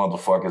all these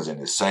motherfuckers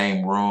in the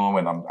same room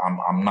and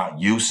I'm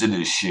not used to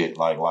this shit.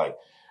 Like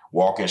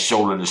walking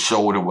shoulder to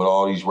shoulder with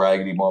all these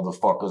raggedy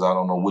motherfuckers. I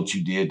don't know what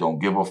you did. Don't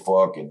give a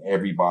fuck. And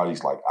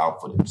everybody's like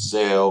out for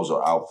themselves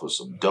or out for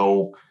some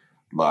dope.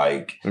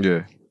 Like,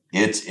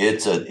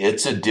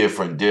 it's a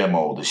different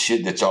demo. The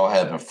shit that y'all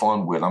having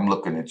fun with, I'm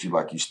looking at you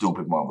like you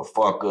stupid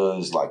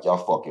motherfuckers. Like y'all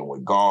fucking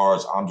with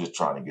guards. I'm just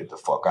trying to get the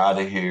fuck out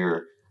of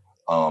here.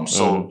 And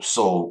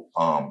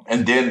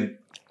then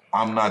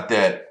I'm not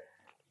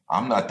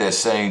that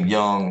same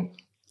young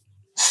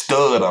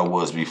stud I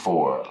was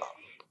before.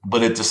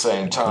 But at the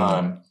same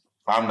time,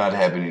 I'm not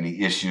having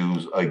any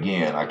issues.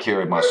 Again, I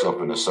carry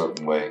myself in a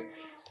certain way,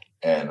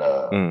 and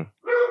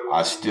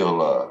I still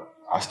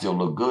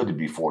look good to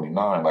be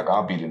 49. Like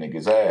I'll beat a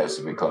nigga's ass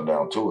if it come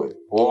down to it,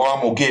 or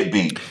I'm gonna get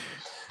beat.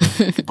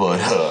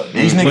 But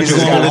these niggas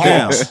just got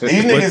hawks.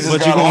 These niggas just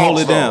got hold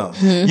it down.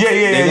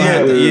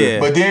 Yeah.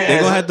 But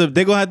then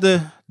they're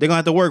gonna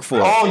have to work for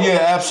it. Oh yeah,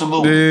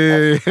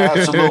 absolutely.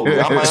 Absolutely.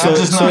 I'm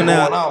just not going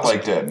out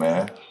like that,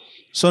 man.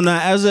 So now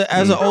as an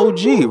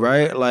OG,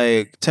 right?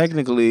 Like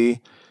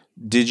technically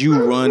did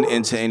you run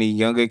into any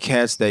younger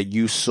cats that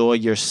you saw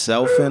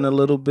yourself in a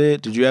little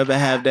bit? Did you ever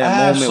have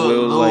that moment where it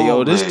was like,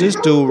 yo, this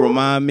dude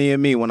remind me of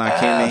me when I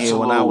came in here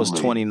when I was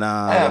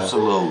 29?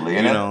 Absolutely. Or,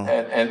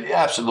 and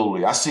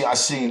absolutely. I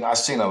seen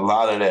a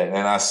lot of that.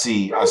 And I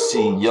see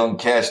young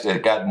cats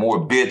that got more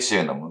bits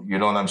in them. You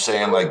know what I'm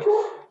saying? Like,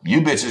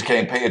 you bitches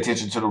can't pay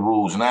attention to the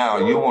rules now.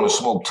 You want to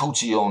smoke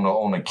Tucci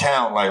on the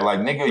count. Like,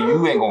 nigga,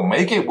 you ain't gonna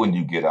make it when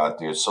you get out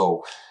there.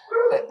 So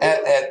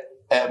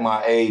at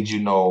my age, you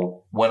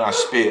know, when I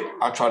spit,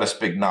 I try to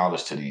speak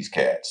knowledge to these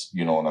cats.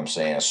 You know what I'm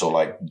saying? So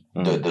like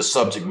the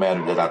subject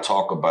matter that I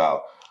talk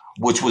about,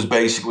 which was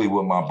basically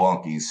with my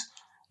bunkies,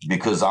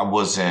 because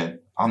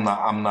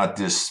I'm not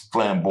this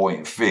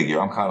flamboyant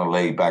figure. I'm kind of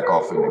laid back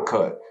off in the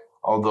cut.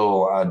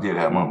 Although I did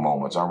have my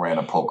moments. I ran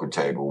a poker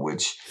table,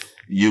 which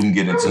you can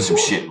get into some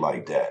shit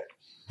like that.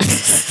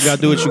 You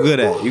gotta do what you're good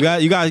at.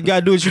 You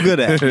gotta do what you're good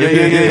at.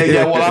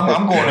 Yeah. Well,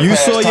 I'm going to you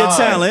pass saw your time.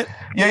 talent.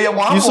 Yeah.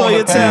 Well, I'm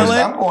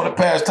going to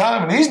pass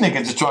time, and these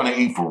niggas are trying to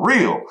eat for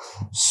real.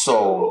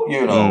 So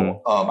you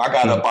know, I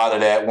got up out of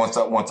that once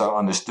I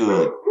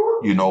understood,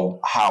 you know,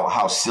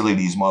 how silly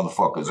these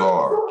motherfuckers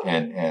are,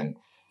 and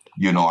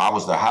you know, I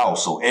was the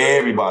house, so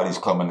everybody's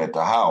coming at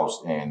the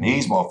house, and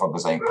these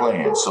motherfuckers ain't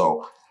playing.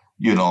 So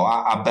you know,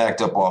 I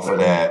backed up off of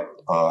that.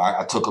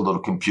 I took a little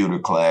computer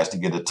class to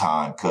get a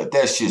time cut.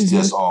 That shit's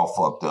just all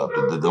fucked up.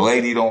 The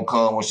lady don't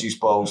come when she's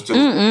supposed to.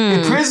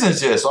 The prison's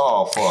just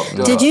all fucked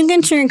up. Did you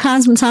get your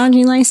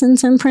cosmetology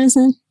license in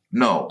prison?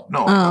 No.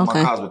 Oh,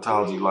 okay. My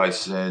cosmetology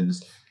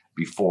license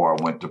before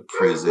I went to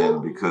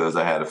prison because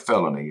I had a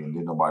felony and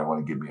didn't nobody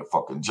want to give me a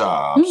fucking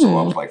job. So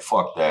I was like,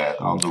 fuck that.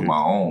 I'll do my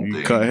own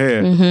thing. Cut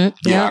hair.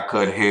 Yeah, I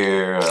cut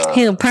hair.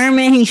 He'll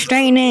permit, he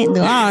straighten it,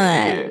 do all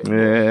that.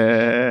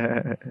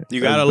 Yeah.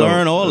 You gotta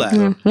learn all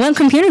that. What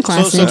computer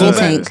class did you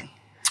take?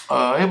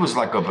 It was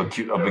like a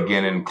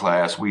beginning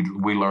class. We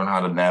learned how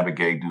to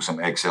navigate, do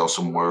some Excel,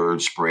 some Word,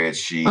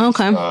 spreadsheets.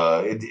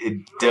 Okay.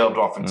 It delved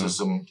off into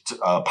some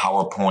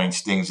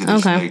PowerPoints, things of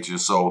this nature.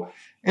 So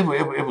it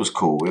was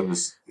cool. It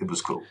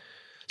was cool.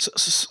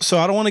 So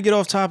I don't want to get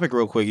off topic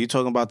real quick. You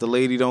talking about the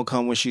lady don't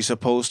come when she's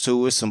supposed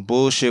to. It's some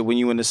bullshit when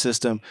you in the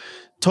system.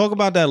 Talk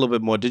about that a little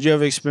bit more. Did you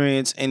ever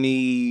experience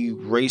any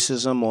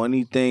racism or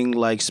anything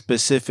like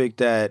specific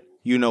that,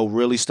 you know,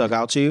 really stuck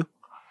out to you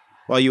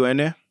while you were in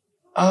there?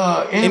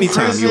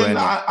 Anytime prison, you were in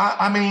there.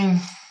 I mean,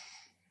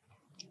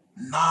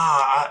 nah,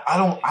 I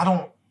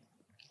don't.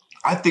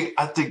 I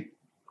think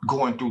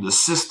going through the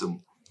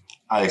system,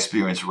 I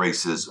experienced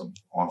racism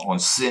on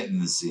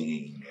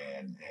sentencing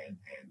and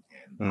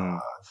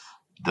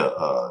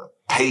the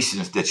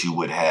patience that you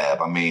would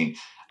have. I mean,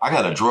 I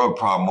got a drug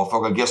problem,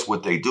 motherfucker. Guess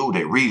what they do?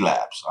 They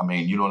relapse. I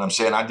mean, you know what I'm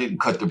saying? I didn't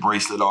cut the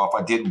bracelet off.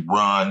 I didn't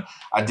run.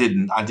 I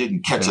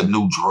didn't catch a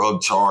new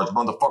drug charge.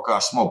 Motherfucker, I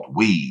smoked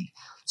weed.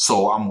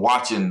 So I'm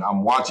watching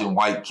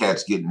white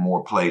cats getting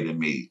more play than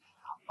me.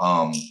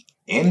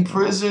 In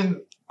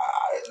prison,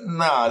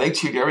 they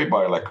treat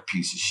everybody like a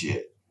piece of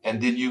shit.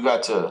 And then you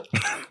got to,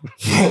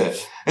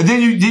 and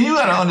then you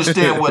got to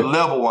understand what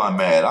level I'm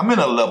at. I'm in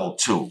a level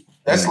 2.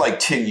 That's like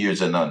 10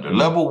 years and under.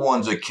 Level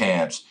 1s are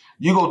camps.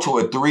 You go to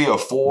a 3 or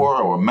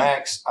 4 or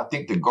max, I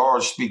think the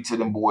guards speak to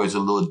them boys a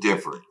little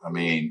different. I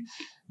mean,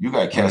 you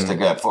got cats that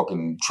got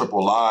fucking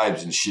triple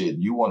lives and shit.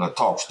 You want to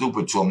talk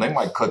stupid to them, they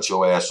might cut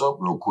your ass up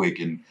real quick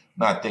and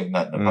not think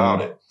nothing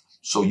about it.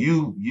 So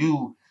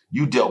you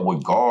dealt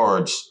with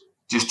guards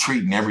just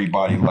treating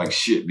everybody like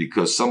shit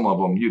because some of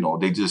them, you know,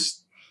 they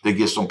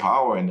get some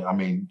power. And I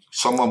mean,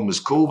 some of them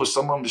is cool, but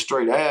some of them is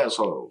straight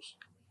assholes.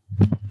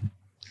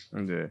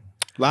 Yeah.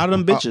 A lot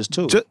of them bitches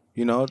too.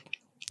 You know,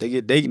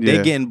 they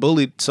getting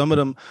bullied. Some of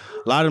them,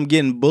 a lot of them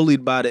getting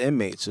bullied by the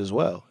inmates as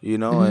well. You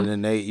know, and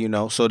then they, you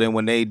know, so then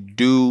when they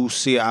do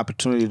see an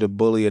opportunity to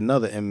bully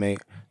another inmate,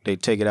 they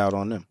take it out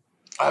on them.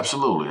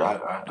 Absolutely.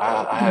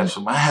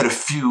 I had a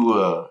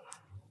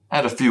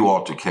few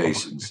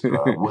altercations.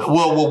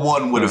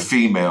 One with a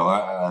female,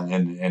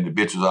 and the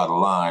bitch was out of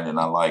line, and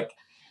I like.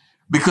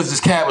 Because this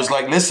cat was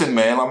like, listen,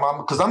 man,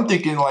 because I'm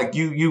thinking like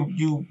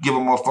you give a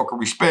motherfucker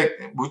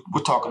respect.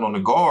 We're talking on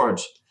the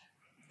guards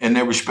and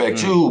they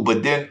respect you.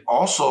 But then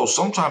also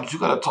sometimes you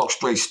got to talk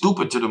straight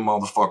stupid to the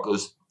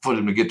motherfuckers for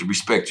them to get to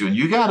respect you. And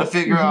you got to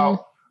figure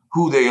out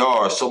who they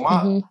are. So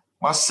my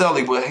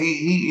cellie, well,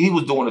 he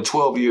was doing a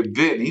 12-year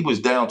bit and he was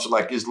down to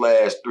like his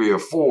last 3 or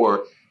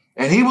 4.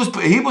 And he was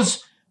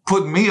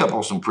putting me up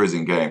on some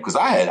prison game because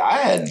I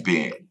hadn't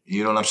been.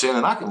 You know what I'm saying?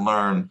 And I can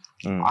learn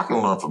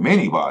from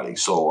anybody.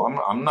 So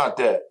I'm not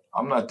that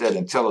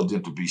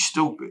intelligent to be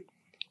stupid.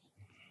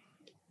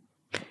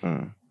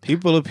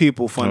 People are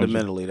people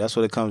fundamentally. That's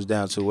what it comes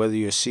down to. Whether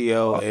you're a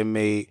CO,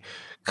 inmate,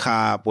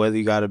 cop, whether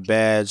you got a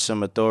badge,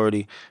 some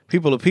authority,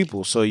 people are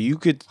people. So you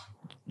could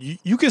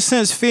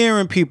sense fear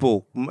in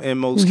people in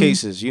most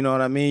cases. You know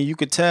what I mean? You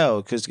could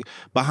tell because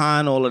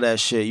behind all of that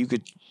shit, you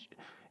could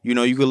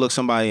look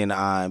somebody in the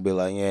eye and be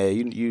like, yeah,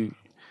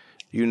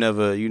 you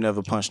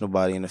never punch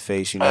nobody in the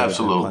face. You never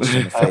been punched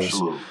in the face.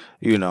 Absolutely.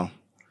 You know,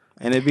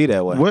 and it be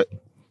that way. What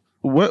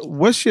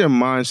what's your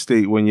mind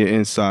state when you're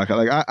inside?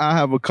 Like I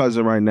have a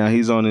cousin right now.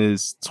 He's on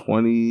his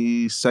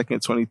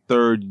 22nd,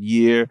 23rd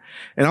year,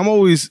 and I'm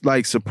always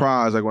like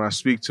surprised. Like when I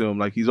speak to him,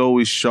 like he's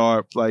always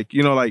sharp. Like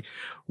like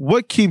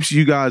what keeps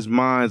you guys'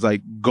 minds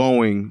like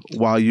going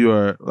while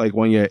you're like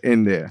when you're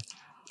in there?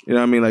 You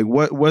know what I mean? Like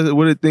what are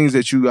the things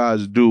that you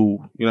guys do?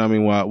 You know what I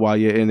mean? While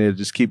you're in there,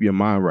 just keep your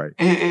mind right.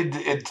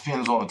 It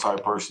depends on the type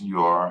of person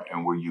you are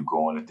and where you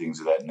going and things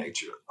of that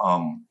nature.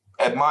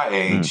 At my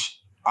age,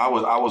 I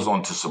was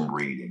onto some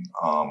reading.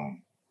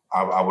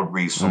 I would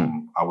read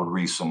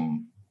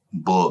some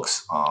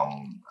books.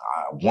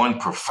 One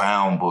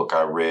profound book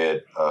I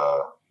read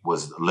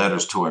was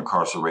Letters to an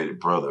Incarcerated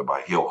Brother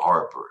by Hill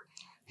Harper.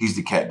 He's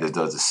the cat that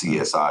does the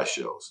CSI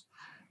shows.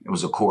 It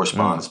was a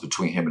correspondence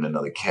between him and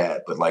another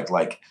cat, but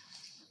like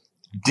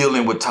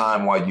dealing with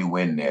time while you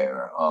in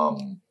there.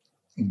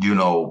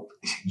 You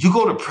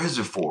go to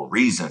prison for a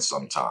reason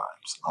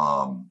sometimes.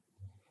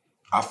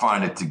 I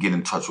find it to get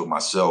in touch with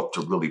myself,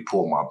 to really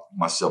pull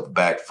myself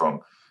back from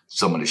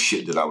some of the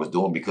shit that I was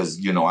doing, because,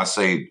 I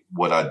say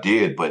what I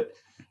did, but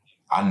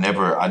I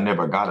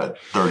never got a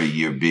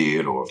 30-year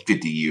bid or a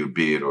 50-year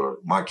bid, or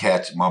my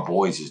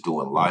boys is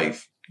doing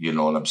life. You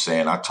know what I'm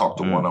saying? I talked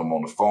to one of them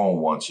on the phone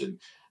once, and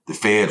the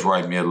feds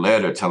write me a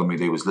letter telling me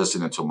they was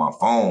listening to my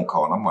phone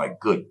call. And I'm like,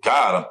 good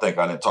God, I think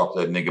I didn't talk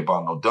to that nigga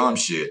about no dumb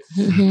shit.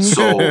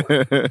 So,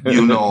 it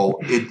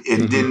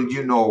didn't,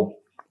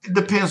 it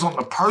depends on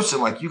the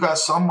person. Like, you got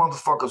some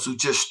motherfuckers who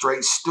just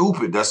straight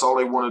stupid. That's all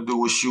they want to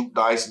do is shoot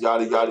dice,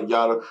 yada, yada,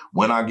 yada.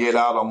 When I get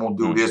out, I'm going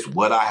to do this.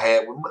 What I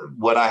had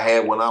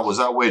when I was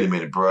out. Wait a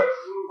minute, bro.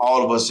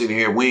 All of us in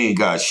here, we ain't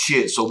got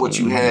shit. So what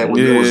you had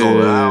when you was on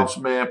the house,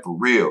 man, for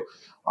real.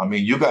 I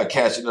mean, you got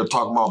cats in there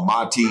talking about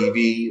my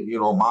TV,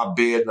 my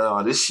bed.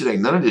 No, this shit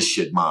ain't none of this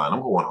shit mine.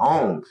 I'm going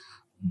home.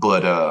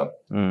 But I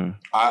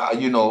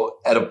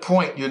at a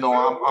point, I'm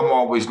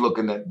always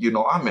looking at,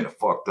 I'm in a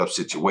fucked up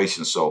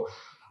situation. So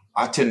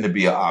I tend to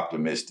be an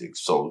optimistic.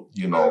 So,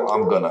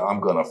 I'm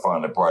gonna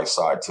find a bright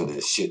side to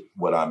this shit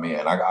what I'm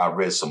in. I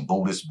read some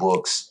Buddhist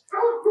books,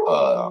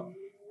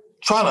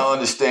 trying to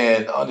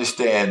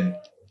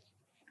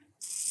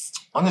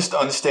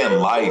understand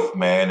life,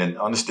 man, and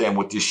understand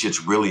what this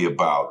shit's really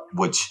about,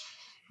 which,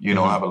 I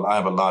have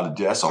a lot of,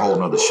 that's a whole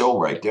nother show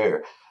right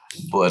there.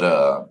 But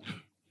I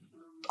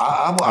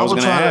was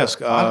going to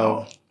ask,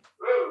 I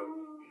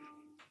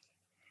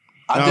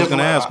was going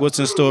to ask, what's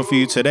in store for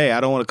you today?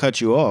 I don't want to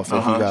cut you off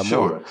if you got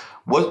more.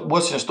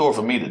 What's in store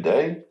for me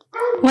today?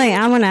 Wait,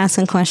 I want to ask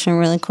a question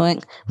really quick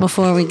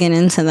before we get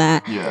into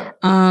that. Yeah.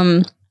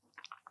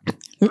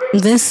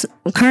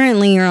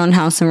 Currently you're on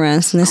house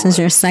arrest. This is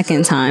your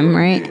second time,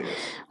 right?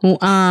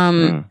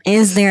 Yeah.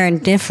 Is there a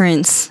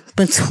difference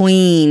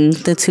between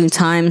the two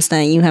times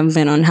that you have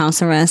been on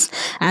house arrest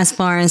as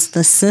far as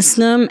the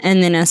system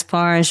and then as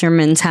far as your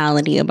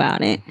mentality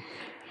about it?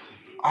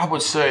 I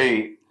would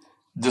say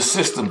the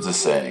system's the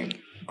same,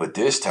 but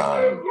this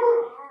time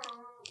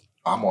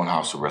I'm on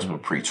house arrest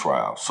with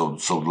pre-trial. So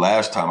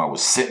last time I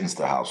was sentenced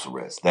to house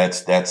arrest.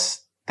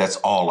 That's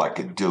all I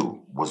could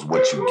do was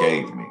what you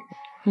gave me.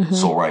 Mm-hmm.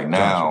 So right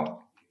now,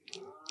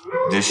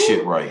 this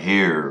shit right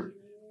here,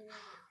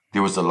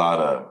 there was a lot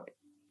of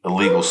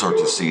illegal search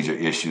and seizure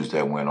issues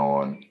that went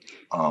on.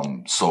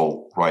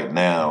 So right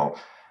now,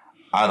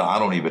 I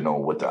don't even know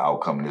what the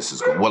outcome of this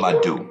is going. Well, I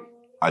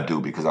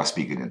do because I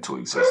speak it into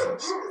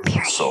existence.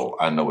 So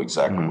I know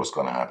exactly what's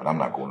going to happen. I'm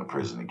not going to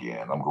prison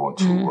again. I'm going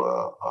to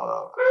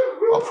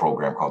a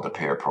program called the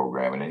PAIR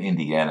program, and in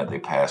Indiana they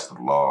passed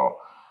the law.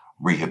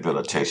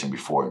 Rehabilitation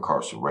before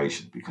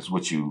incarceration, because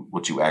what you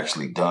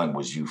actually done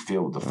was you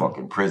filled the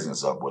fucking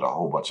prisons up with a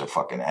whole bunch of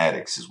fucking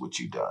addicts is what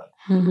you done.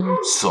 Mm-hmm.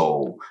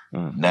 So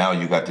now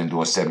you got them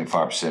doing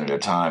 75% of their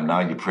time. Now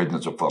your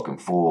prisons are fucking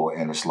full,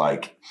 and it's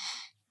like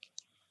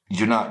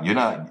you're not.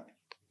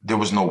 There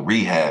was no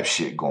rehab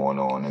shit going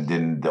on, and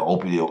then the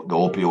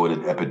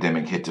opioid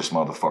epidemic hit this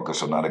motherfucker.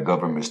 So now the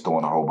government's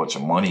throwing a whole bunch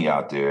of money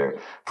out there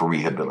for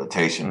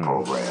rehabilitation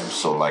programs.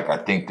 So like I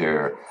think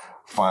they're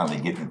finally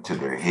getting into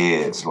their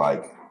heads,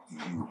 like,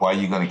 why are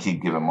you going to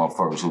keep giving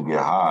motherfuckers who get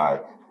high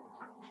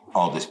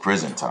all this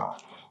prison time?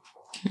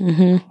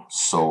 Mm-hmm.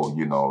 So,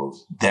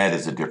 that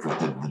is a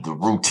difference. The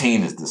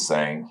routine is the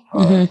same.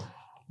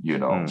 You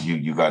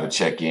got to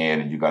check in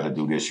and you got to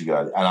do this.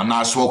 And I'm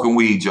not smoking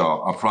weed,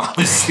 y'all. I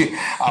promise you.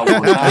 I will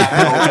not go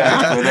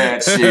back to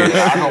that shit.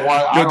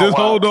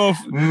 Hold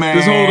off.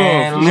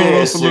 Man,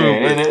 listen,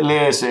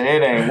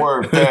 it ain't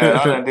worth that.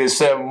 I done did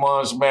 7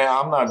 months, man.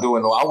 I'm not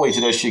doing I wait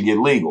till that shit get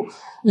legal.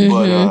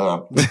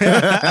 Mm-hmm. But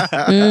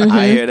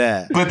I hear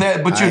that. I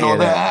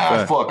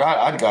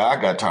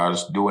got tired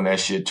of doing that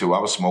shit too. I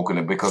was smoking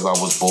it because I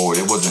was bored.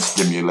 It wasn't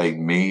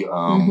stimulating me.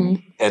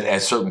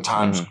 At certain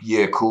times,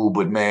 yeah, cool.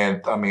 But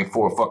man, I mean,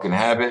 for a fucking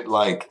habit,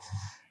 like,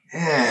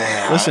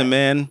 yeah. Listen,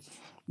 man,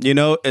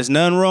 there's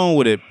nothing wrong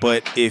with it.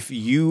 But if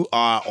you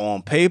are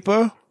on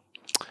paper,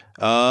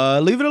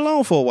 leave it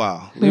alone for a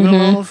while. Leave it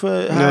alone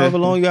for however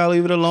long you gotta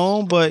leave it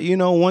alone. But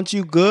once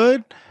you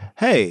good,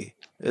 hey.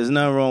 There's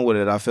nothing wrong with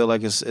it. I feel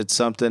like it's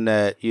something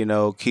that, you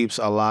know, keeps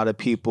a lot of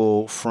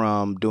people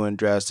from doing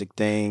drastic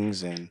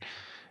things, and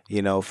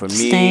you know, for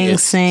me, Staying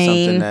it's sane.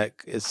 something that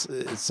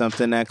it's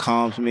something that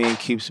calms me and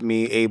keeps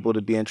me able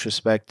to be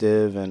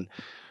introspective, and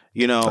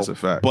you know, That's a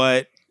fact.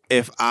 But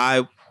if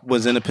I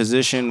was in a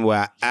position where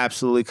I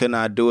absolutely could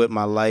not do it,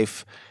 my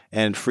life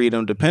and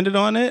freedom depended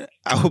on it,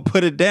 I would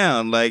put it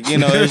down. Like, you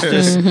know, it's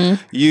just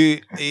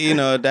you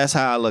know, that's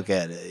how I look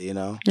at it, you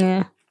know.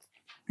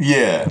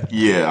 Yeah.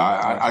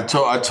 Yeah. I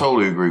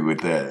totally agree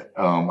with that.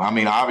 I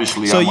mean,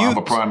 obviously, So I'm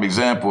a prime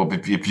example.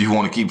 If you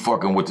want to keep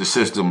fucking with the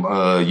system,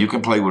 you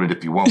can play with it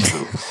if you want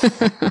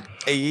to.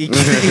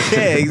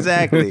 Yeah,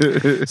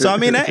 exactly. So I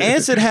mean, that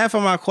answered half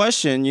of my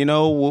question. You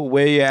know,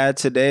 where you're at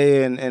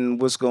today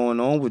and what's going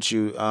on with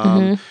you.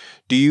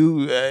 Do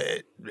you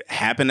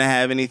happen to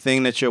have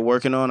anything that you're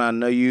working on? I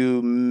know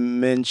you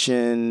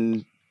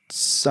mentioned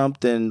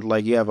something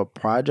like you have a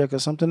project or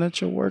something that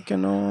you're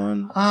working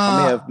on. I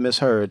may have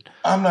misheard.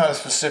 I'm not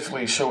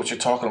specifically sure what you're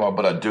talking about,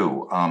 but I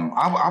do.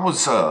 I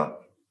was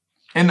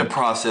in the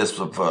process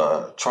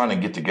of trying to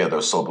get together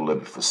a sober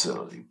living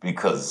facility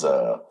because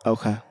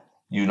Okay.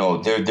 you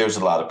know, there's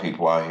a lot of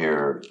people out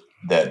here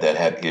that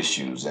have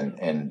issues,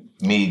 and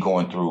me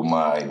going through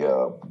my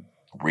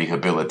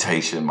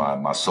rehabilitation,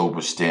 my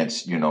sober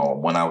stints. You know,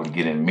 when I would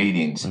get in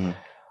meetings,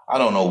 I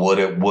don't know what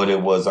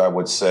it was I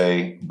would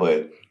say,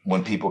 but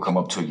when people come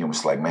up to you and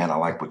it's like, man, I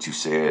like what you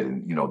said,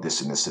 and you know,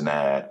 this and this and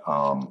that.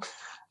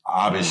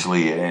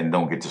 Obviously, and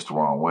don't get this the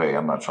wrong way.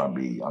 I'm not trying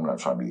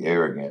to be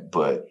arrogant,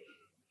 but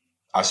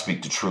I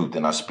speak the truth,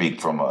 and I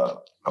speak from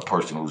a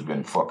person who's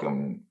been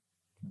fucking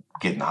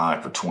getting high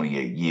for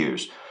 28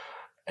 years,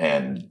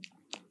 and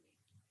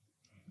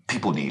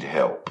people need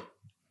help,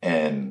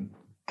 and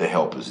the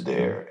help is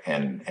there,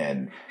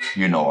 and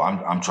you know,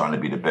 I'm trying to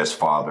be the best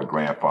father,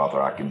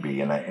 grandfather I can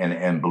be,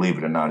 and believe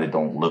it or not, it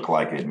don't look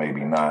like it,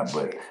 maybe not,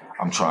 but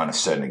I'm trying to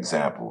set an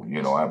example.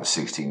 You know, I have a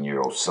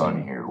 16-year-old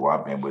son here who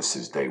I've been with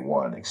since day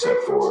one,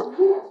 except for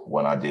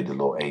when I did the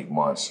little 8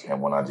 months and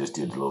when I just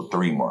did the little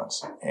 3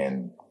 months,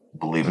 and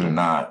believe it or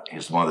not,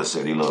 his mother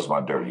said he loves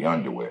my dirty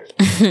underwear,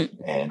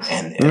 and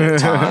at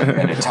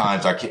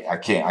times I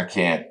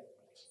can't.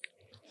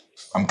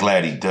 I'm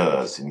glad he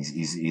does, and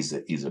he's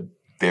a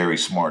very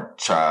smart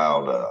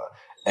child,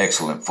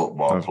 excellent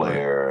football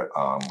player.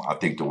 I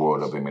think the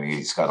world of him, and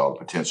he's got all the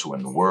potential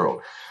in the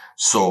world.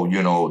 So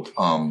you know,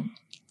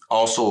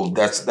 also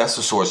that's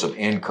a source of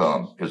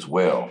income as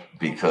well,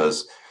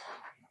 because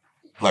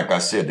like I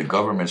said, the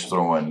government's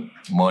throwing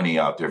money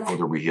out there for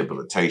the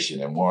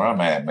rehabilitation, and where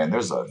I'm at, man,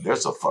 there's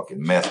a fucking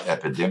meth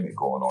epidemic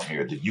going on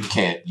here that you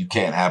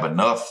can't have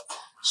enough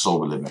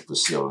sober living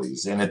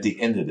facilities. And at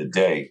the end of the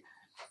day,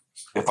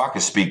 if I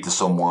could speak to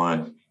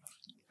someone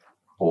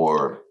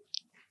or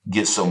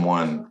get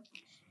someone,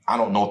 I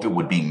don't know if it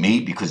would be me,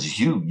 because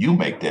you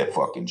make that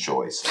fucking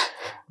choice.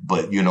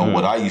 But you know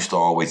what I used to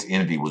always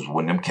envy was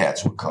when them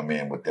cats would come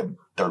in with them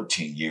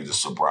 13 years of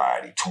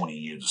sobriety, 20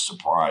 years of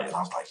sobriety. And I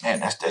was like, man,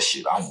 that's that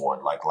shit I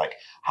want. Like,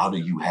 how do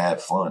you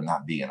have fun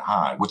not being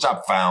high? Which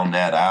I've found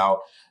that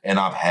out, and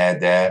I've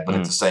had that. But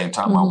at the same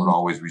time, I would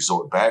always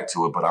resort back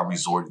to it. But I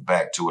resorted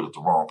back to it at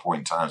the wrong point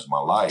in times in my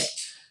life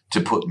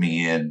to put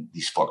me in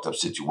these fucked up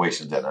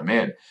situations that I'm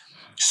in.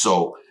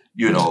 So,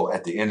 you know,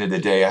 at the end of the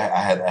day, I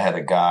had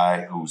a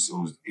guy who's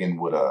in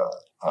with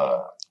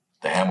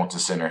the Hamilton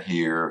Center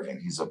here,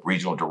 and he's a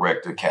regional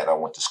director, cat I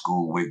went to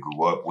school with,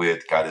 grew up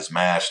with, got his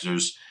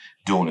master's,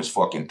 doing his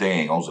fucking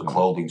thing, owns a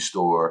clothing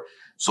store.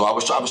 So I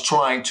was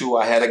trying to.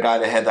 I had a guy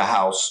that had the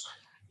house,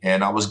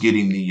 and I was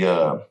getting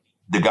the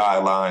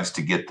guidelines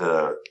to get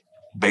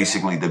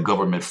basically the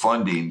government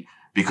funding,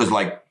 because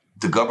like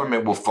the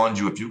government will fund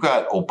you if you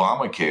got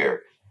Obamacare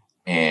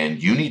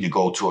and you need to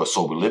go to a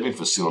sober living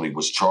facility,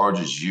 which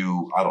charges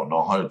you, I don't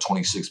know,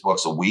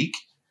 $126 a week.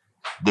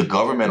 The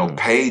government will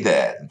pay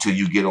that until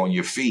you get on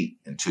your feet,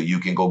 until you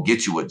can go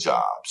get you a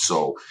job.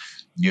 So,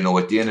 you know,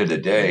 at the end of the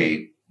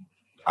day,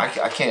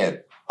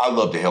 I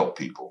love to help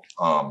people.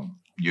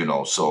 You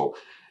know, so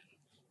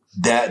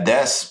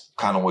that's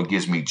kind of what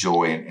gives me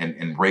joy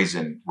in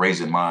raising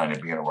mine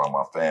and being around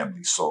my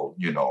family. So,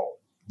 you know,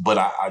 but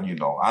I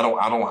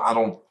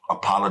don't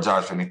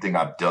apologize for anything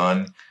I've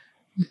done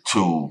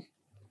to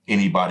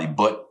anybody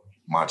but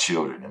my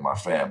children and my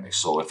family.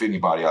 So if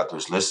anybody out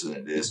there's listening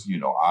to this, you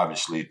know,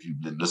 obviously if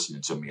you've been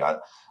listening to me, I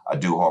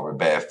do harbor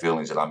bad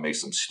feelings and I make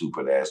some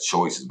stupid ass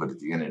choices. But at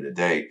the end of the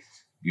day,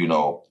 you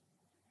know,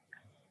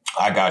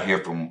 I got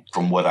here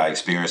from what I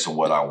experienced and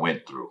what I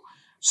went through.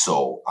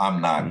 So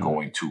I'm not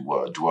going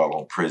to dwell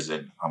on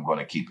prison. I'm going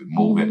to keep it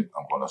moving.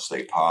 I'm going to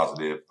stay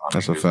positive.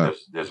 That's a fact.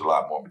 There's a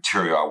lot more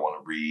material I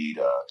want to read.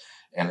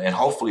 And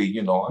hopefully,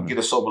 you know, I'll get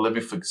a sober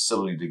living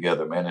facility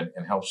together, man,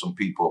 and help some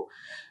people,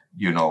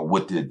 you know,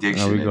 with the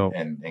addiction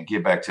and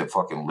get back to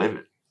fucking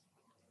living.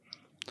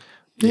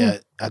 Yeah,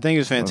 I think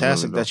it's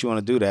fantastic really that you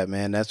want to do that,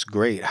 man. That's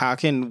great. How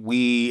can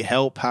we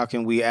help? How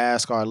can we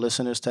ask our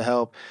listeners to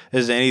help?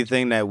 Is there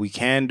anything that we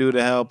can do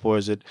to help, or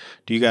is it?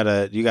 Do you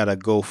gotta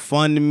go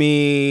fund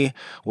me?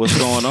 What's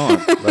going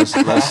on? Let's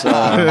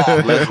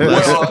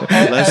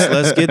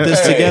get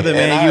this together,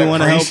 man. You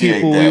want to help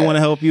people. We want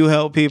to help you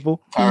help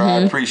people.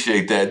 I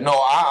appreciate that.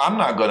 No, I'm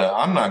not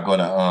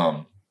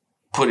gonna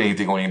put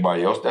anything on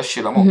anybody else. That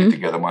shit I'm gonna get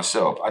together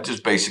myself. I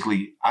just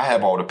basically, I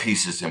have all the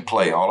pieces in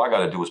play. All I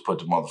gotta do is put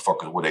the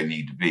motherfuckers where they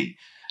need to be.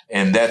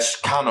 And that's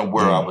kind of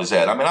where I was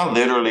at. I mean, I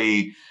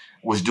literally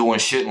was doing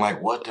shit and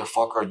like, what the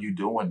fuck are you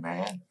doing,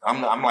 man?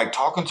 I'm like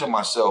talking to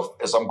myself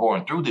as I'm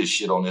going through this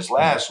shit on this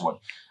last one.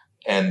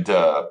 And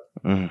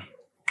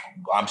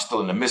I'm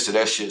still in the midst of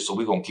that shit, so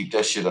we're gonna keep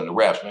that shit under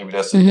wraps. Maybe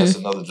that's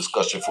another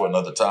discussion for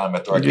another time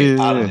after I get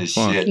out of this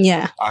shit.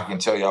 Yeah. I can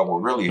tell y'all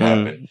what really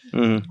happened.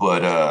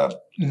 But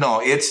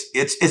no,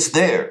 it's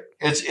there.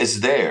 It's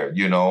there,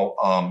 you know.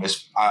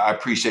 I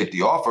appreciate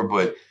the offer,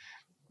 but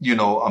you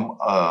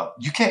know,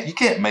 you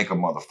can't make a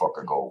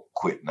motherfucker go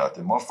quit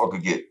nothing.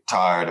 Motherfucker get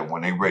tired, and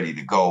when they ready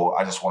to go,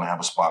 I just want to have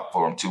a spot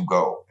for them to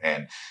go.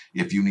 And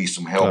if you need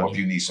some help, if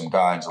you need some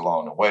guidance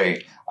along the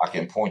way, I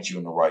can point you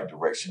in the right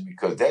direction,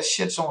 because that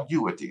shit's on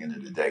you at the end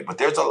of the day. But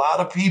there's a lot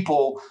of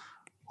people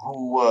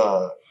who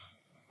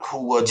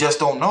just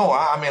don't know.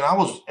 I mean, I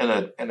was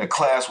in a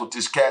class with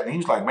this cat, and he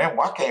was like, "Man,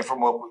 well, I came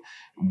from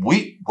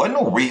wasn't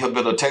no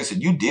rehabilitation.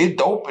 You did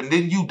dope, and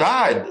then you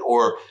died,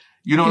 or."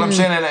 You know what I'm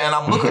saying? And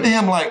I'm looking at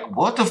him like,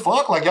 what the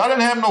fuck? Like, y'all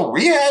didn't have no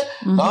rehab?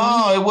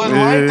 No, it wasn't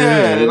like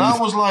that. And I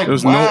was like,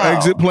 there's wow. no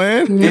exit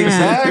plan? Yeah.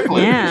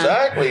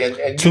 Exactly.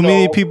 And too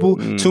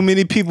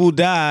many people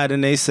died,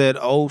 and they said,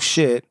 oh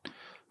shit,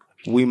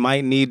 we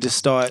might need to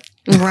start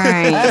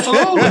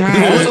Absolutely.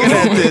 looking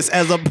at this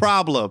as a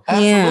problem.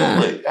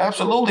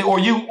 Absolutely. Or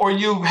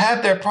you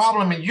had that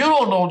problem and you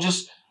don't know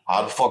just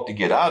how the fuck to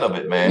get out of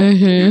it, man.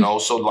 You know,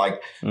 so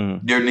like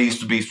there needs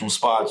to be some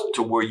spots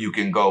to where you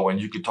can go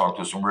and you can talk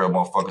to some real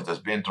motherfuckers that's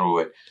been through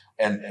it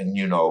and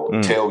you know,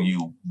 tell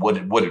you what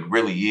it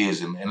really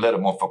is and let a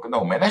motherfucker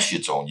know, man, that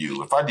shit's on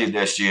you. If I did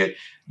that shit,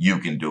 you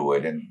can do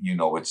it. And you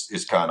know,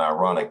 it's kind of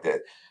ironic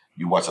that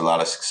you watch a lot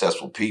of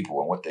successful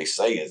people and what they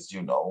say is,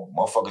 you know,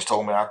 motherfuckers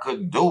told me I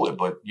couldn't do it,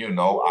 but you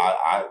know,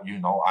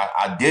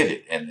 I did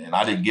it and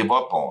I didn't give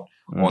up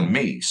on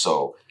me.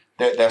 So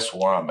that's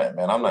where I'm at,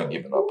 man. I'm not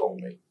giving up on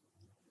me.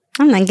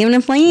 I'm not giving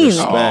up on you.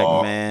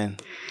 Respect, man.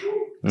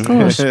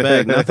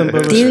 Respect. Nothing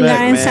but respect. Do you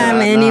guys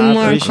have any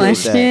more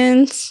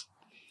questions?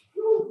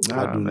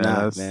 I do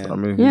not, man. I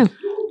mean,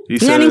 you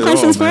got any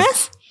questions for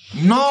us?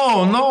 No.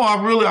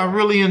 I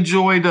really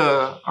enjoyed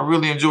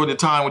the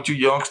time with you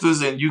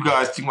youngsters, and you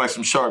guys seem like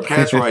some sharp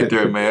cats right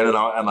there, man.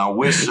 And I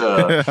wish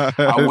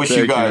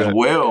you guys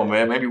well,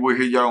 man. Maybe we'll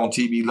hear y'all on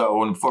TV,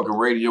 on fucking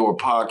radio or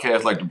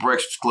podcast like the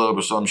Breakfast Club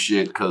or some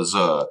shit, because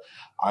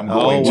I'm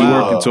going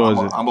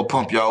to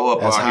pump y'all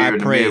up out here in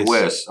the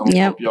Midwest. I'm going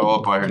to pump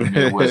y'all up out here in the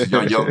Midwest.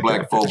 Y'all young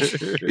black folks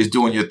is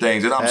doing your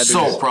things. And I'm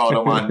so proud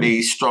of my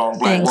niece, strong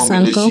black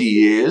woman that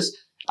she is.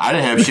 I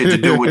didn't have shit to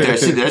do with that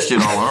shit. That shit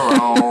on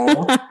her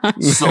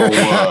own. So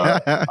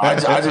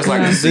I just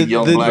like to see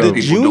young black people doing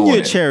it. The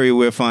junior cherry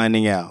we're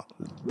finding out.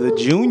 The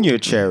junior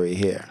cherry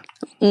here.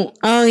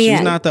 Oh, yeah.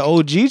 She's not the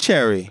OG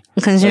cherry.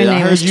 Because your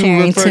name is Cherry, I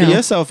heard you refer to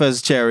yourself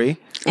as Cherry.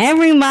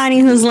 Everybody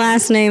whose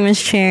last name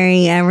is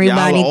Cherry,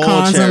 everybody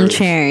calls them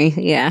Cherry.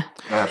 Yeah.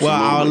 Absolutely.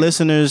 Well, our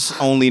listeners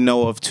only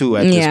know of two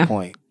at this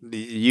point.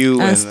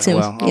 You Us and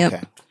too.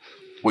 okay.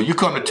 Well, you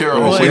come to Terre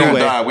Haute, we don't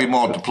die, we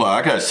multiply.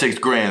 I got 6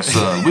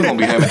 grandsons. We're going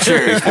to be having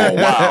cherries for a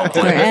while.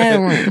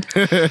 Forever.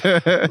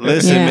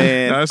 Listen,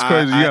 man. That's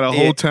crazy. You got a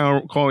whole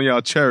town calling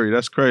y'all Cherry.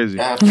 That's crazy.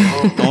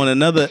 Absolutely.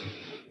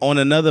 On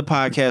another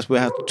podcast,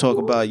 we'll have to talk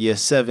about your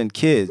 7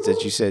 kids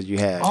that you said you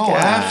had. Oh,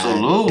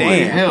 absolutely.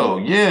 Damn. Hell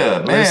yeah.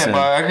 Man, listen,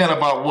 I got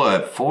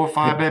about, 4 or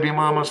 5 baby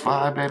mamas?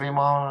 5 baby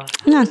mamas?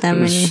 Not that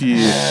many.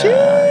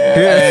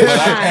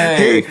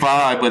 Hey,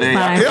 5, but I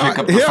can pick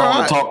up the phone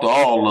and talk to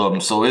all of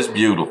them, so it's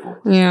beautiful.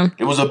 Yeah.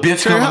 It was a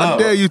bitch coming up. How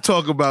dare you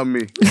talk about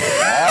me?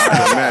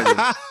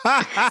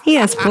 He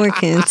has 4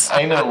 kids.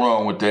 Ain't nothing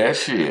wrong with that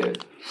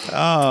shit.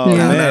 Oh,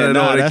 man.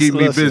 No, they keep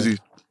me busy.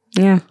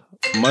 Yeah.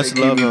 Much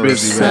love and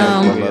respect.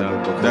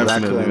 I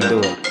couldn't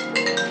do it.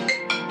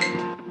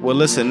 Well,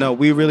 listen,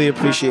 we really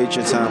appreciate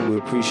your time. We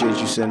appreciate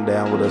you sitting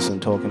down with us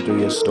and talking through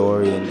your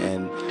story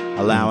and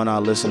allowing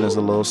our listeners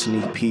a little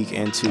sneak peek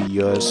into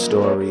your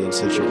story and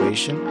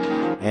situation.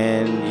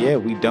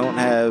 And we don't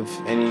have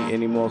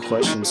any more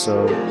questions.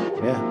 So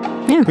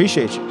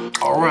appreciate you.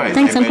 All right.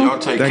 Thanks, man, y'all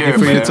take care, Thank you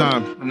for man. your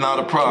time. Not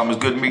a problem.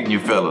 It's good meeting you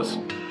fellas.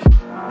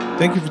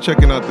 Thank you for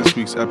checking out this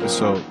week's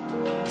episode.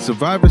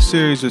 Survivor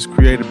Series is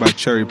created by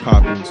Cherry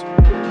Poppins,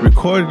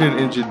 recorded and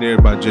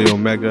engineered by J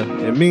Omega,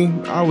 and me,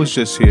 I was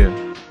just here.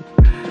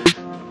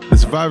 The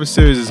Survivor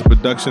Series is a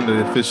production of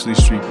the Officially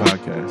Street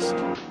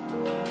Podcast.